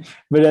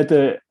 But at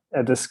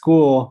the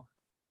school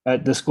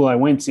I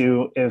went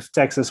to, if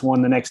Texas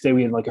won the next day,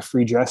 we had like a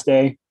free dress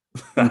day.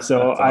 And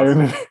so awesome. I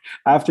remember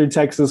after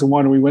Texas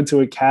won, we went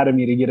to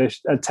Academy to get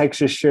a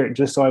Texas shirt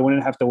just so I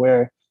wouldn't have to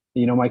wear,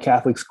 you know, my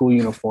Catholic school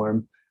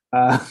uniform.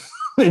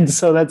 And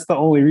so that's the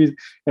only reason.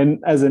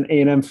 And as an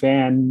A&M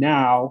fan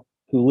now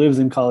who lives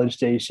in College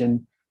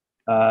Station,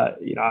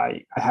 you know,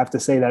 I have to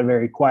say that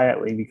very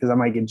quietly because I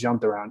might get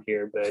jumped around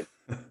here. But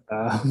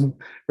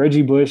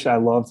Reggie Bush, I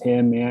loved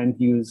him, man.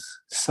 He was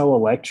so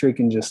electric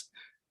and just,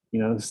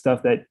 you know,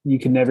 stuff that you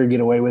could never get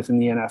away with in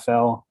the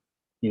NFL.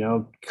 You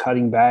know,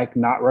 cutting back,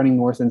 not running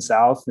north and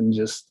south, and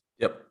just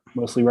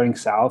mostly running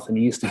south and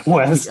east and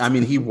west. I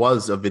mean, he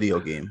was a video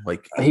game.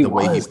 Like the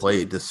way he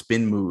played, the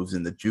spin moves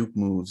and the juke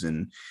moves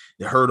and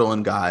the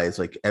hurdling guys,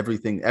 like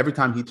everything. Every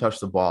time he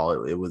touched the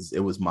ball, it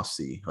was must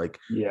see. Like,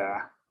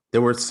 yeah,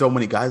 there were so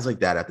many guys like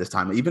that at this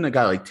time. Even a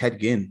guy like Ted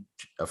Ginn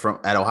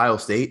at Ohio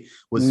State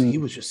he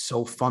was just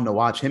so fun to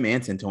watch. Him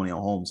and Santonio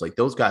Holmes, like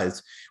those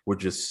guys were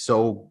just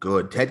so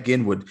good. Ted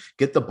Ginn would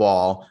get the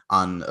ball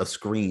on a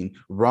screen,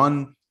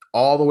 run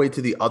all the way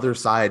to the other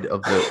side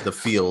of the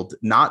field,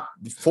 not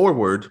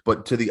forward,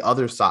 but to the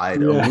other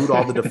side, elude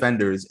all the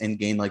defenders and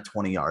gain like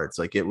 20 yards.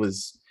 Like it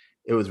was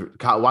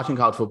watching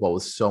college football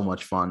was so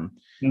much fun.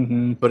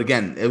 Mm-hmm. But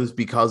again, it was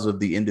because of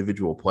the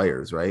individual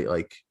players, right?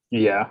 Like,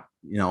 yeah,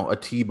 you know, a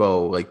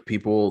Tebow, like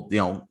people, you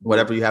know,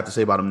 whatever you have to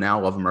say about him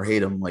now, love him or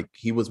hate him, like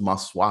he was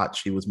must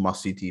watch. He was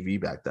must see TV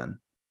back then.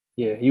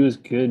 Yeah, he was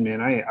good, man.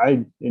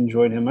 I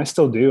enjoyed him. I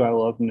still do. I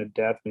love him to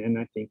death, man.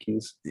 I think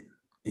he's,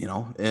 you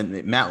know,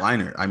 and Matt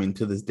Leinart, I mean,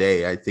 to this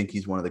day, I think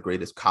he's one of the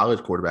greatest college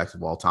quarterbacks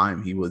of all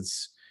time. He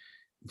was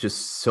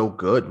just so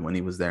good when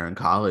he was there in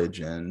college.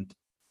 And,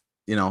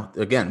 you know,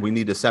 again, we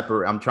need to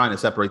separate. I'm trying to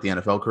separate the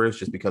NFL careers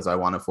just because I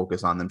want to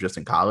focus on them just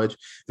in college.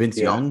 Vince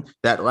Young,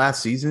 that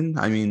last season,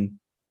 I mean.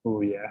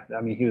 Oh, yeah.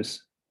 I mean,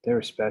 they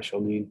were special,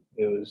 dude.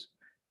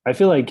 I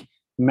feel like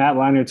Matt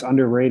Leinart's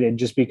underrated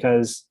just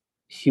because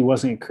he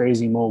wasn't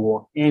crazy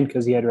mobile and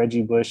because he had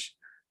Reggie Bush,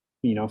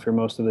 you know, for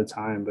most of the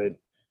time. But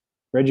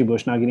Reggie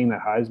Bush not getting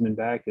that Heisman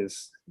back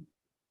is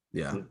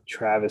a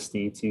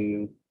travesty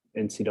to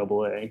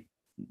NCAA.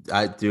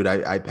 I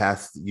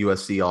pass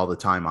USC all the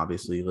time,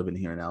 obviously living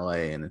here in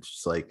LA, and it's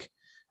just like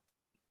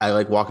I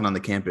like walking on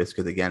the campus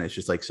because again, it's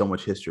just like so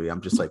much history.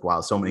 I'm just like,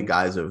 wow, so many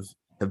guys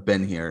have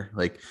been here.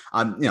 Like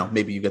I'm, you know,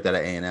 maybe you get that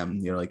at A&M.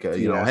 You're like,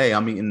 you know, hey,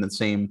 I'm eating the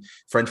same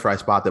French fry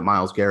spot that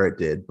Myles Garrett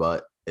did,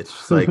 but it's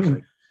just like,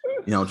 you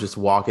know, just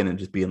walking and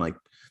just being like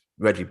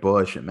Reggie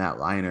Bush and Matt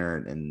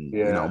Leinart and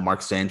you know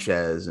Mark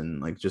Sanchez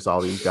and like just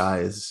all these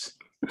guys.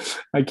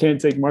 I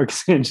can't take Mark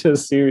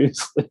Sanchez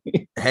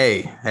seriously.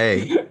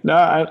 Hey. No,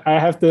 I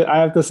have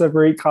to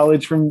separate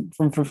college from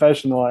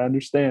professional. I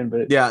understand,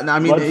 but yeah, no, I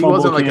mean he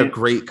wasn't like a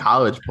great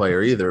college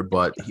player either,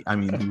 but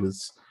he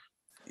was,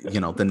 you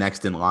know, the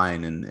next in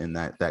line in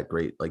that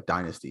great like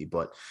dynasty.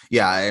 But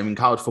yeah, I mean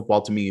college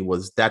football to me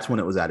that's when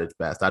it was at its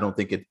best. I don't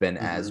think it's been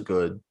as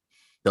good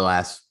the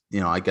last,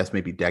 you know, I guess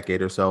maybe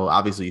decade or so.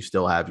 Obviously you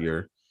still have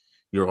your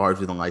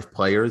larger than life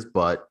players,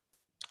 but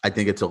I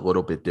think it's a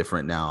little bit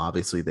different now.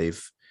 Obviously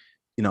they've,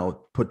 you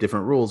know, put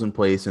different rules in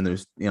place and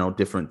there's, you know,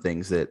 different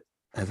things that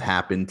have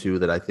happened too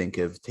that I think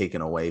have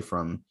taken away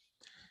from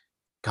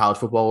college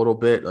football a little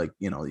bit. Like,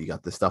 you know, you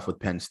got the stuff with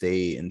Penn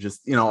State and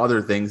just, you know,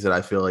 other things that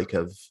I feel like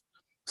have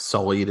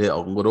sullied it a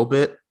little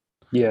bit.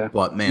 Yeah.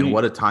 But man,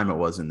 what a time it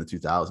was in the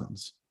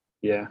 2000s.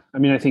 Yeah. I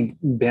mean, I think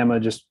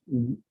Bama just,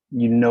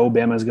 you know,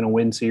 Bama is going to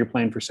win. So you're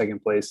playing for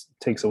second place,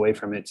 takes away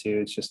from it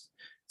too. It's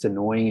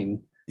annoying. And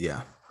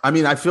yeah. I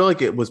mean, I feel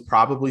like it was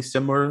probably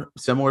similar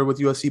with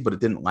USC, but it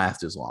didn't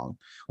last as long.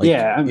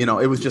 Like, you know,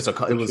 it was just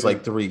it was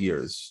like 3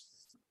 years.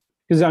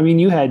 Because I mean,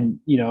 you had,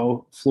 you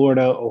know,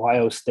 Florida,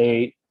 Ohio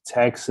State,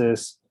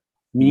 Texas.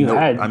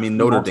 I mean,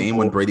 Notre Dame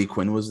when Brady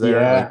Quinn was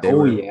there. Yeah.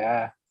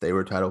 Like they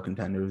were title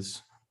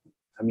contenders.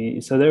 I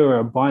mean, so there were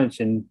a bunch,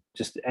 and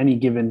just any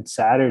given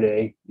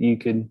Saturday, you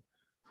could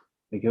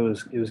like it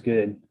was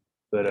good,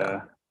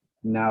 but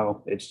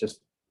now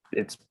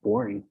it's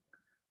boring.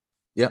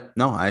 Yeah,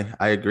 no,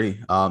 I agree.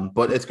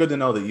 But it's good to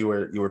know that you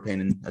were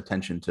paying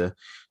attention to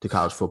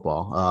college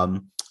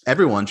football.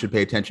 Everyone should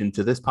pay attention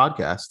to this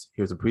podcast.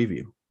 Here's a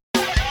preview.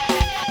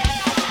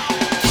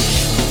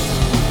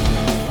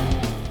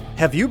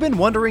 Have you been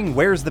wondering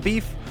where's the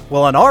beef?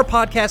 Well, on our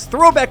podcast,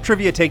 Throwback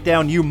Trivia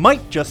Takedown, you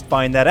might just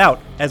find that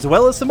out, as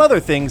well as some other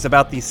things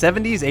about the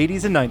 70s,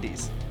 80s, and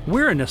 90s.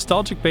 We're a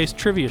nostalgic-based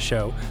trivia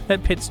show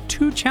that pits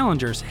two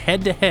challengers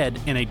head-to-head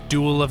in a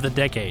duel of the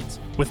decades,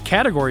 with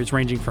categories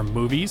ranging from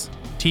movies,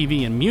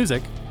 TV and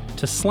music,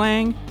 to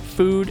slang,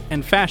 food,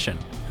 and fashion.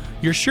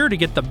 You're sure to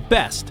get the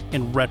best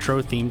in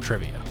retro-themed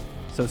trivia.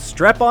 So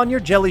strap on your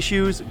jelly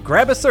shoes,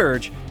 grab a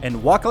Surge,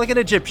 and walk like an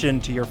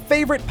Egyptian to your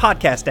favorite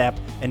podcast app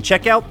and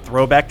check out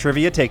Throwback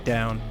Trivia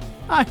Takedown.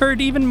 I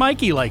heard even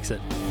Mikey likes it.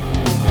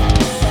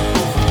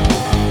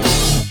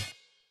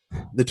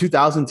 The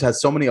 2000s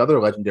has so many other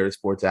legendary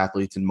sports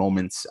athletes and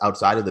moments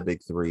outside of the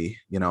big three.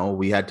 You know,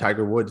 we had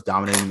Tiger Woods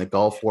dominating the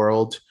golf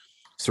world,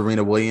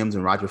 Serena Williams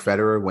and Roger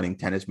Federer winning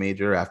tennis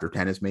major after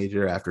tennis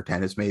major after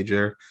tennis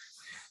major.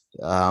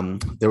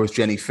 There was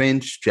Jenny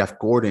Finch, Jeff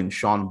Gordon,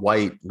 Shaun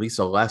White,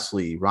 Lisa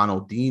Leslie,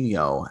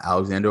 Ronaldinho,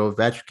 Alexander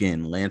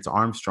Ovechkin, Lance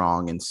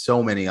Armstrong, and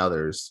so many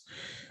others.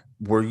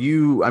 Did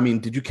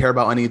you care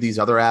about any of these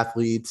other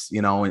athletes,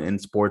 you know, in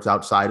sports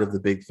outside of the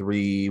big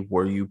three?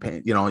 Were you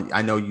paying, you know,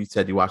 I know you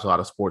said you watched a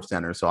lot of Sports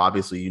Center, so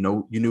obviously, you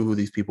knew who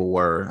these people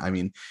were. I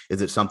mean,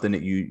 is it something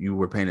that you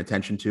were paying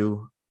attention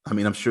to? I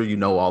mean, I'm sure you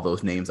know all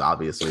those names,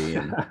 obviously.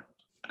 And...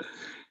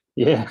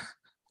 Yeah,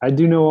 I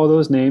do know all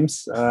those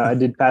names. I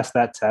did pass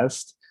that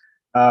test.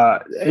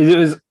 It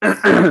was,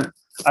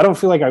 I don't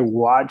feel like I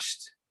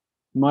watched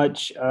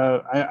much.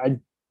 I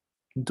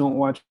don't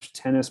watch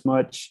tennis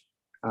much.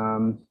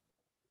 I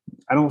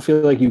don't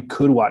feel like you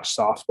could watch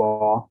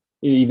softball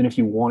even if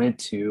you wanted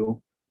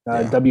to.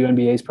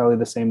 WNBA is probably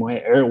the same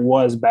way, or it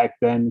was back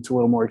then. It's a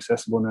little more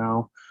accessible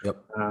now. Yep.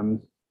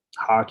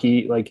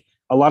 Hockey, like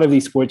a lot of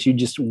these sports, you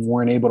just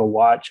weren't able to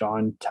watch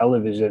on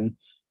television.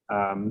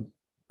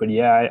 But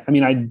yeah, I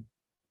mean,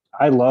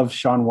 I love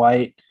Shaun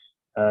White.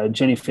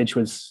 Jenny Fitch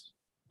was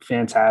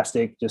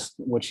fantastic. Just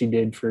what she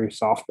did for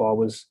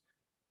softball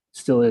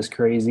still is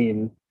crazy.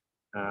 And,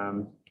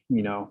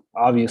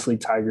 obviously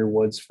Tiger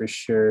Woods for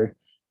sure.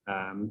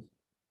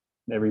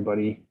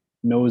 Everybody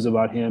knows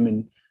about him.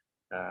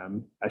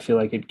 And I feel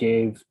like it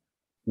gave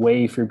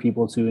way for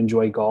people to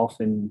enjoy golf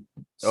and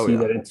see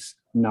that it's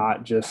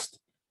not just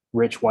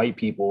rich white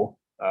people,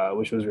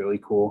 which was really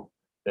cool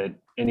that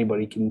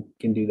anybody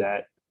can do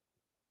that.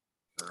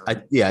 I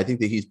think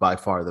that he's by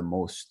far the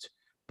most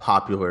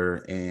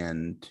popular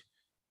and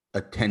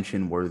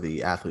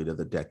attention-worthy athlete of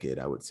the decade,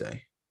 I would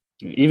say.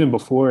 Even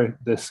before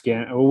the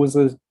what was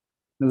the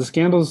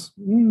scandals?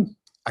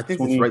 I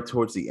think it's right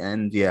towards the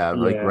end,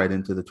 like right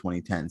into the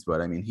 2010s.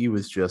 But I mean, he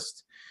was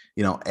just,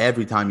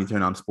 every time you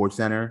turn on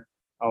SportsCenter,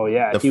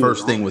 the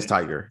first thing was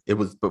Tiger. It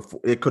was before.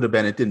 It could have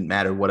been. It didn't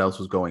matter what else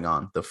was going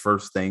on. The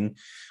first thing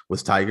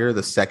was Tiger.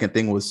 The second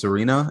thing was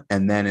Serena,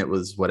 and then it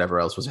was whatever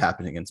else was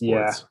happening in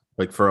sports.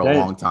 Like for a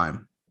long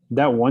time.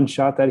 That one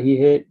shot that he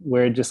hit,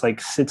 where it just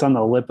like sits on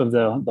the lip of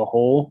the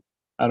hole.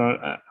 I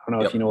don't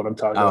know if you know what I'm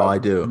talking about. Oh, I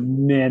do.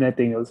 Man, I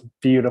think it was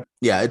beautiful.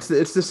 Yeah, it's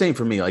the same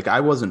for me. Like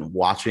I wasn't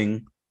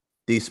watching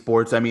these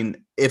sports. I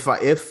mean, if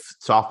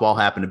softball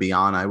happened to be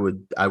on, I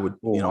would I would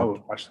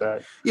watch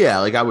that. Yeah,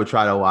 like I would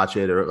try to watch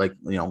it, or like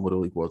Little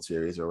League World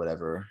Series or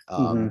whatever.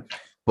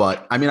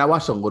 But I mean, I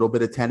watched a little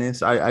bit of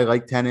tennis. I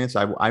like tennis.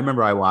 I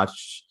remember I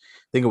watched.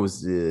 I think it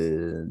was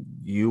the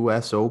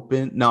U.S.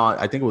 Open. No,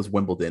 I think it was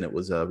Wimbledon. It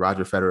was a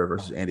Roger Federer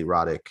versus Andy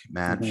Roddick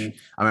match.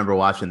 I remember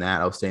watching that.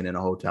 I was staying in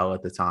a hotel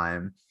at the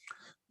time.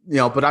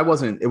 But I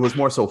wasn't. It was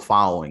more so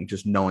following,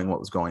 just knowing what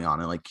was going on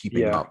and like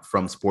keeping up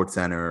from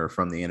SportsCenter or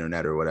from the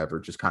internet or whatever.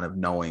 Just kind of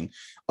knowing,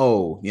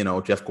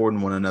 Jeff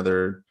Gordon won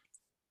another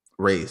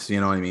race.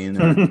 You know what I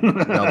mean? Or,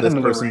 this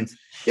person,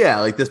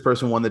 like this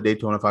person won the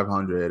Daytona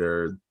 500,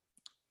 or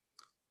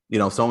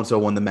so and so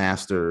won the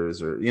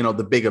Masters, or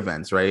the big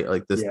events, right?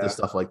 Like this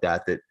stuff like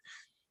that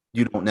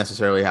you don't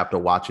necessarily have to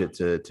watch it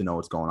to know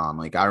what's going on.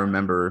 Like I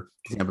remember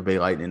Tampa Bay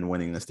Lightning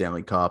winning the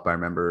Stanley Cup. I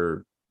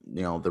remember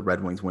the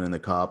Red Wings winning the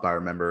Cup. I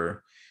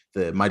remember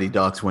the Mighty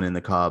Ducks winning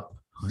the Cup.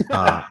 So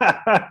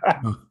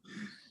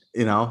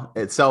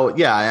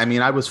I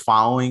mean, I was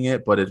following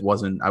it, but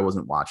I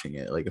wasn't watching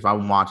it. Like if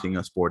I'm watching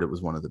a sport, it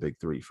was one of the big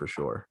three for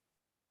sure.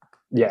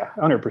 Yeah,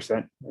 100%.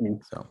 I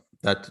mean, so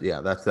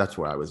that's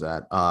where I was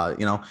at.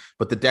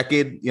 But the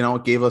decade,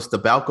 it gave us the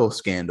Balco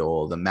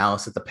scandal, the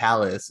Malice at the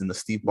Palace, and the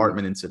Steve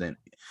Bartman incident.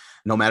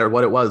 No matter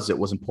what it was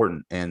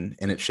important, and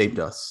it shaped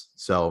us.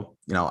 So,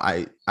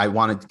 I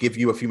wanted to give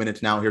you a few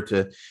minutes now here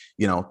to,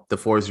 the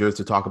floor is yours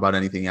to talk about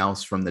anything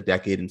else from the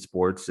decade in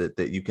sports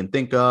that you can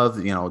think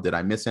of. Did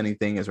I miss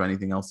anything? Is there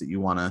anything else that you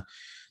want to,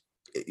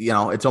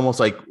 it's almost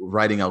like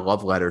writing a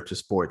love letter to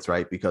sports,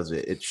 right? Because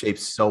it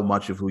shapes so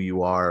much of who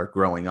you are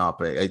growing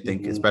up. I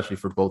think, especially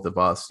for both of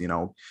us,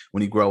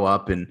 when you grow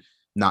up and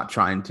not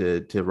trying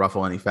to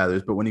ruffle any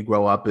feathers, but when you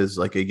grow up as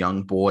like a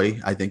young boy,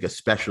 I think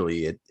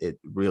especially it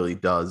really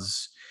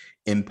does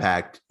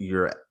impact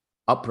your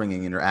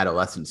upbringing and your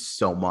adolescence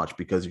so much,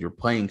 because you're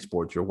playing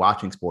sports, you're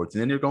watching sports,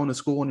 and then you're going to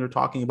school and you're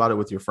talking about it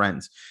with your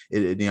friends.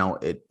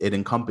 It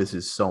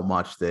encompasses so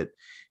much that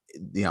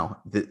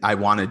I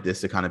wanted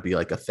this to kind of be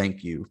like a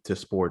thank you to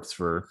sports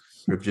for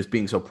just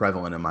being so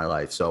prevalent in my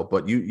life. So,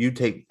 but you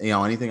take,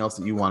 anything else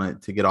that you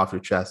wanted to get off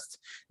your chest,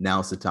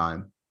 now's the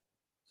time.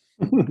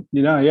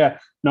 Yeah,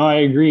 no, I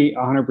agree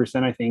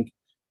 100%. I think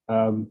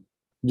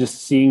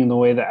just seeing the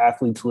way the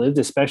athletes lived,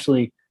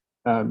 especially,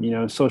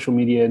 social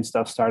media and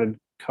stuff started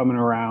coming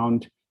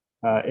around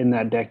in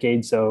that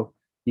decade. So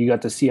you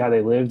got to see how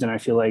they lived. And I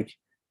feel like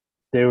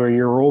they were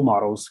your role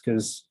models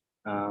because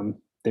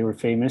they were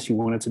famous. You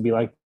wanted to be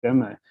like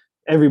them.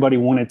 Everybody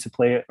wanted to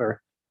play it, or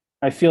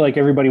I feel like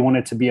everybody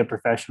wanted to be a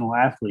professional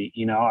athlete.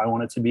 I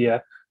wanted to be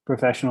a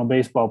professional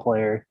baseball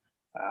player.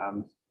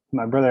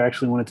 My brother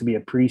actually wanted to be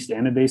a priest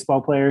and a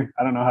baseball player.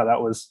 I don't know how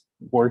that was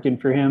working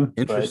for him.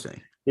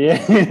 Interesting.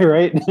 Yeah,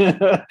 right.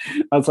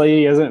 I'll tell you,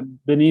 he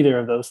hasn't been either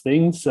of those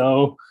things.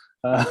 So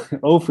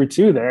 0 for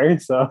 2 there.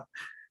 So,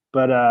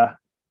 but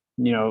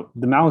the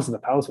Malice at the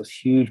Palace was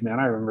huge, man.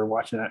 I remember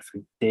watching that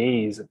for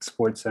days at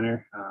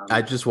SportsCenter.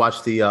 I just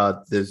watched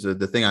there's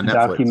the thing on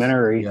Netflix.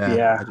 Documentary.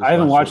 Yeah. I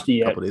haven't watched it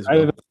yet. I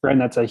have a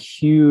friend that's a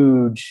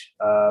huge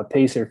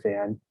Pacer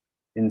fan.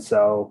 And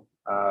so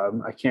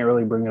I can't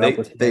really bring it up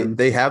with him.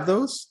 They have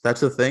those?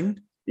 That's a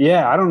thing?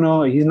 Yeah, I don't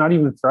know. He's not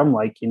even from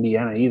like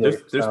Indiana either.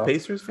 There's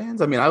Pacers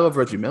fans? I mean, I love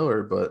Reggie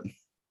Miller, but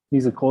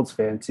he's a Colts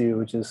fan too,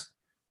 which is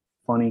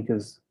funny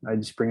because I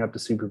just bring up the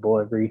Super Bowl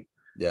every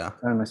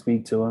time I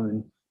speak to him,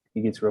 and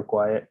he gets real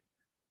quiet.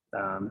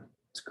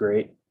 It's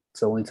great. It's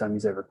the only time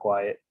he's ever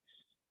quiet.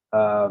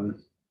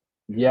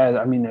 Yeah,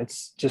 I mean,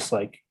 it's just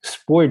like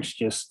sports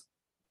just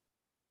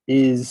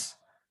is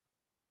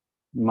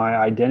my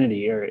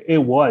identity, or it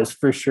was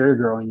for sure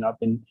growing up.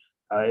 And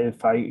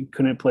if I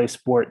couldn't play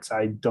sports,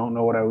 I don't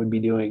know what I would be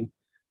doing.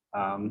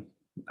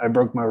 I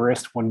broke my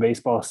wrist one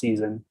baseball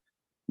season,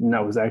 and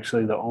that was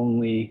actually the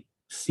only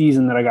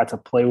season that I got to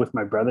play with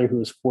my brother, who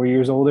was 4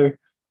 years older.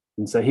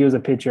 And so he was a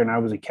pitcher and I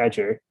was a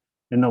catcher.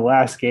 In the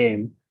last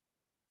game,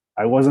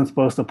 I wasn't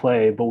supposed to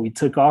play, but we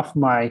took off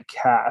my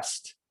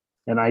cast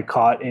and I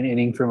caught an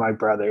inning for my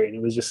brother. And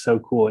it was just so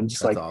cool. And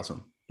just That's like,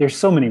 awesome. there's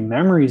so many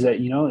memories that,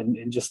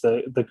 and just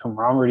the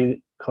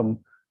camaraderie,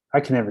 I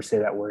can never say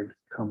that word.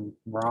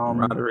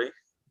 Camaraderie.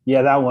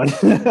 Yeah, that one.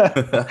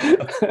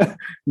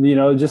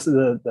 Just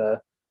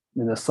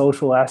the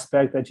social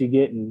aspect that you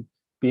get and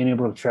being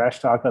able to trash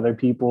talk other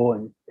people.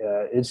 And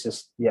it's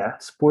just,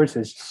 sports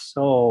is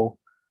so,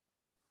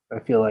 I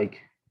feel like,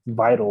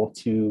 vital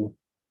to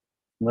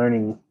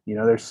learning.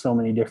 There's so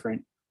many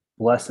different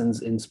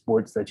lessons in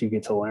sports that you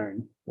get to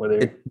learn,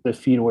 whether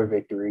defeat or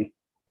victory.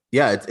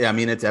 Yeah,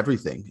 it's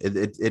everything.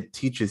 It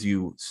teaches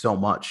you so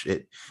much.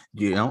 It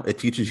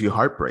teaches you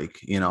heartbreak.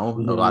 A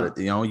lot of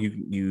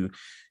you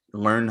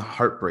learn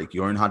heartbreak.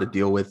 You learn how to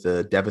deal with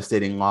a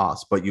devastating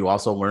loss, but you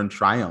also learn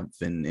triumph.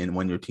 And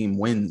when your team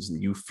wins,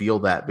 you feel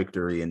that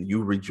victory and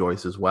you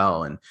rejoice as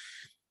well. And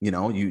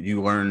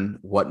you learn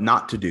what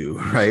not to do,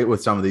 right,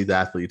 with some of these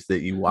athletes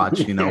that you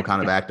watch,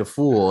 kind of act a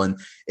fool. And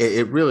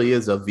it really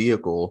is a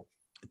vehicle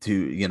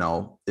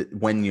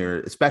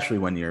to, especially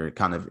when you're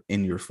kind of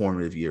in your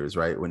formative years,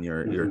 right? When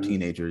you're a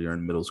teenager, you're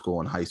in middle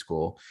school and high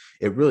school,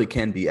 it really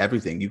can be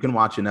everything. You can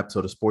watch an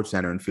episode of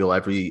SportsCenter and feel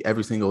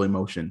every single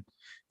emotion,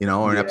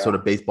 or an episode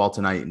of Baseball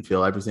Tonight and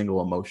feel every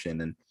single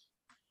emotion. And,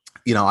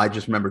 I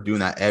just remember doing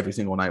that every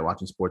single night,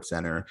 watching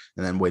SportsCenter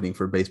and then waiting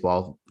for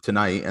Baseball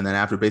Tonight. And then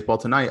after Baseball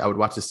Tonight, I would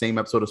watch the same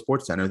episode of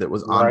SportsCenter that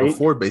was on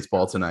before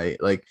Baseball Tonight.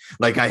 Like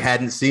I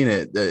hadn't seen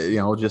it,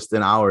 just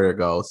an hour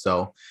ago.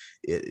 So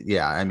it's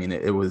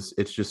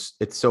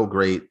so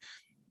great.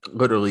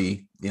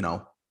 Literally,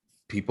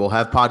 people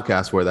have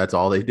podcasts where that's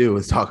all they do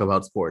is talk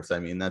about sports. I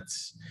mean,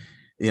 that's,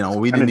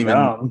 we didn't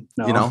even,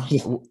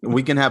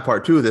 we can have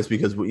part two of this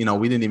because, we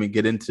didn't even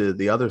get into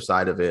the other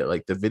side of it,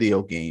 like the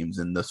video games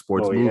and the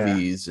sports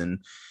movies and,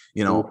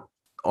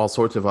 all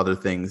sorts of other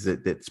things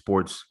that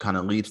sports kind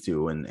of leads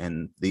to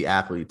and the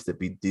athletes that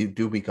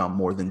do become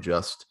more than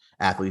just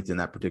athletes in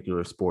that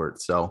particular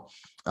sport. So,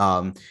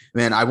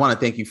 man, I want to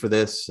thank you for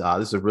this.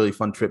 This is a really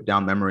fun trip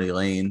down memory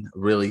lane.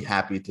 Really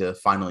happy to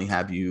finally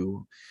have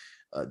you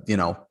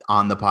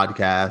on the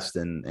podcast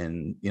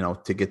and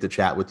to get to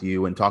chat with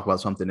you and talk about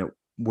something that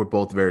we're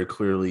both very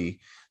clearly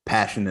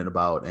passionate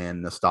about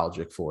and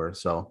nostalgic for.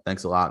 So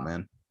thanks a lot,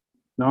 man.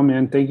 No,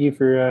 man. Thank you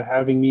for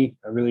having me.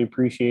 I really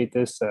appreciate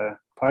this.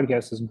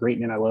 Podcast is great.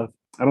 And I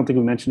don't think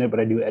we mentioned it, but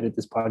I do edit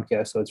this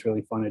podcast. So it's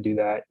really fun to do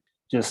that.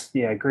 Just,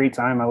 great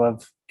time. I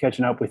love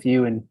catching up with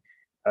you and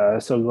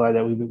so glad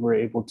that we were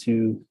able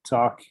to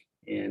talk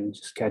and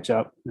just catch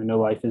up. I know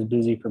life is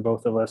busy for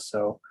both of us.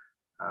 So,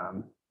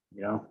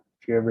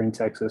 if you're ever in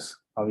Texas,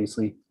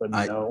 obviously let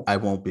me know. I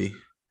won't be.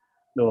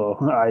 No,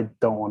 I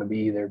don't want to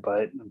be either,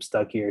 but I'm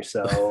stuck here.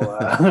 So,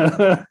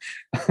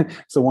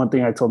 so one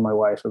thing I told my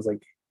wife was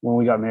like, when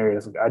we got married, I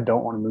was like, I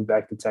don't want to move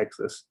back to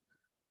Texas.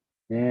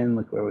 And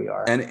look where we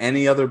are. And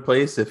any other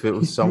place, if it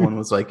was someone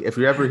was like, if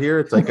you're ever here,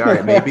 it's like, all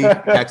right, maybe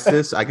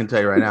Texas. I can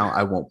tell you right now,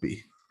 I won't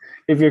be.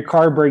 If your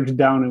car breaks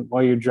down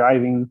while you're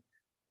driving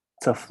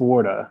to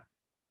Florida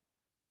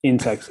in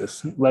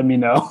Texas, let me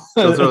know.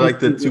 Those are like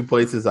the two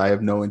places I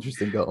have no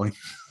interest in going.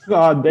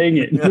 Oh, dang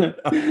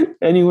it.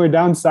 Anywhere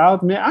down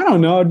south, man. I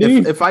don't know,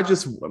 dude. If I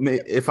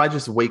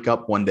just wake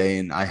up one day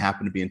and I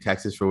happen to be in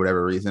Texas for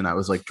whatever reason, I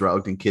was like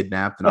drugged and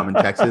kidnapped and I'm in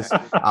Texas,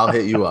 I'll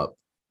hit you up.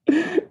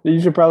 You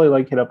should probably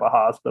like hit up a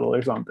hospital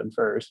or something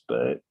first,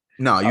 but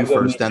no, you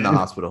first, then the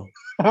hospital.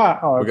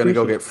 We're going to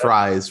go get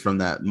fries from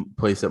that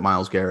place that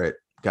Myles Garrett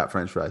got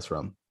French fries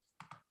from.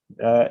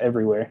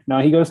 Everywhere. No,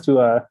 he goes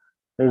to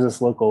there's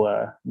this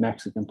local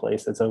Mexican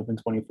place that's open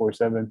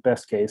 24/7,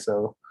 Best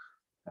Queso.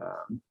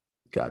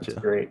 Gotcha.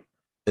 Great.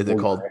 Is it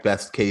called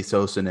Best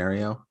Queso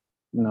Scenario?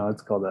 No,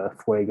 it's called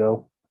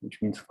Fuego, which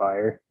means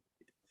fire.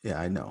 Yeah,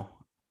 I know.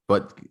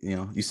 But,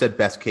 you said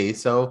Best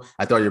Queso.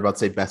 I thought you were about to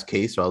say Best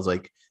Queso. I was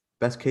like,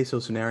 Best Queso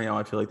Scenario.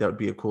 I feel like that would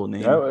be a cool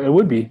name. Yeah, it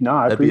would be.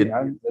 No,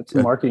 that's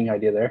a marketing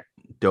idea there.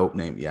 Dope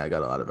name. Yeah, I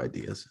got a lot of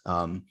ideas.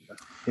 And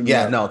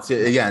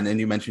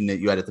you mentioned that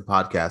you edit the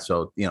podcast.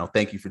 So,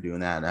 thank you for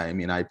doing that. I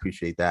mean, I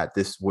appreciate that.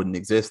 This wouldn't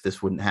exist.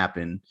 This wouldn't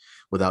happen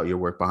without your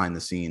work behind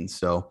the scenes.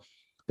 So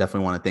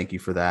definitely want to thank you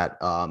for that.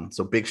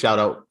 So big shout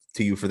out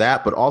to you for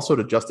that, but also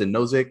to Justin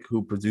Nozick,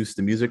 who produced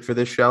the music for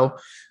this show.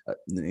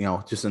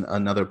 Just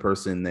another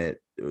person that,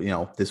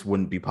 this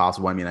wouldn't be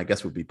possible. I mean, I guess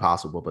it would be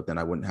possible, but then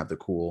I wouldn't have the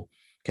cool,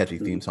 catchy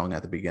theme song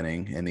at the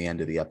beginning and the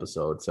end of the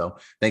episode. So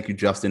thank you,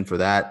 Justin, for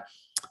that.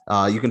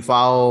 You can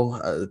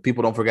follow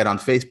People Don't Forget on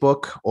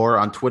Facebook or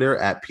on Twitter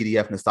at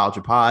PDF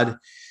Nostalgia Pod.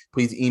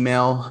 Please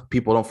email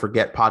People Don't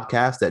Forget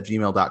podcast at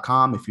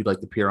gmail.com if you'd like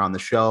to appear on the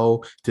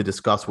show to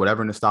discuss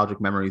whatever nostalgic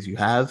memories you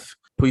have.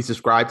 please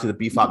subscribe to the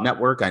BFOP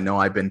Network. I know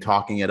I've been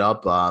talking it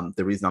up.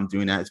 The reason I'm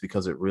doing that is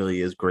because it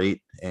really is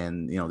great.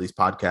 And, these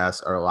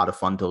podcasts are a lot of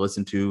fun to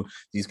listen to.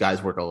 These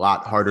guys work a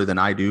lot harder than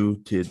I do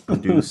to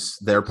produce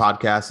their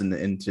podcasts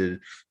and to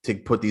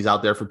put these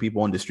out there for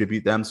people and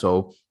distribute them.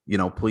 So,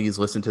 please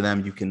listen to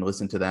them. You can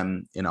listen to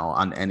them,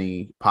 on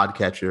any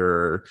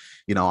podcatcher,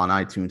 on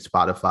iTunes,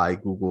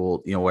 Spotify,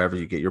 Google, wherever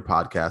you get your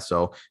podcast.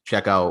 So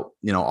check out,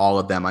 all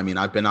of them. I mean,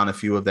 I've been on a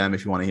few of them.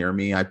 If you want to hear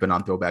me, I've been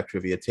on Throwback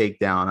Trivia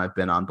Takedown. I've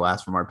been on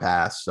Blast from Our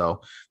Past.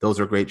 So those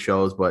are great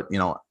shows, but,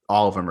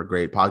 all of them are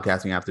great.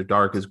 Podcasting After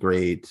Dark is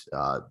great.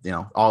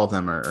 All of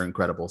them are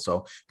incredible.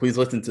 So please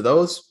listen to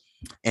those.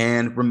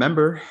 And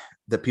remember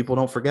that people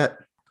don't forget.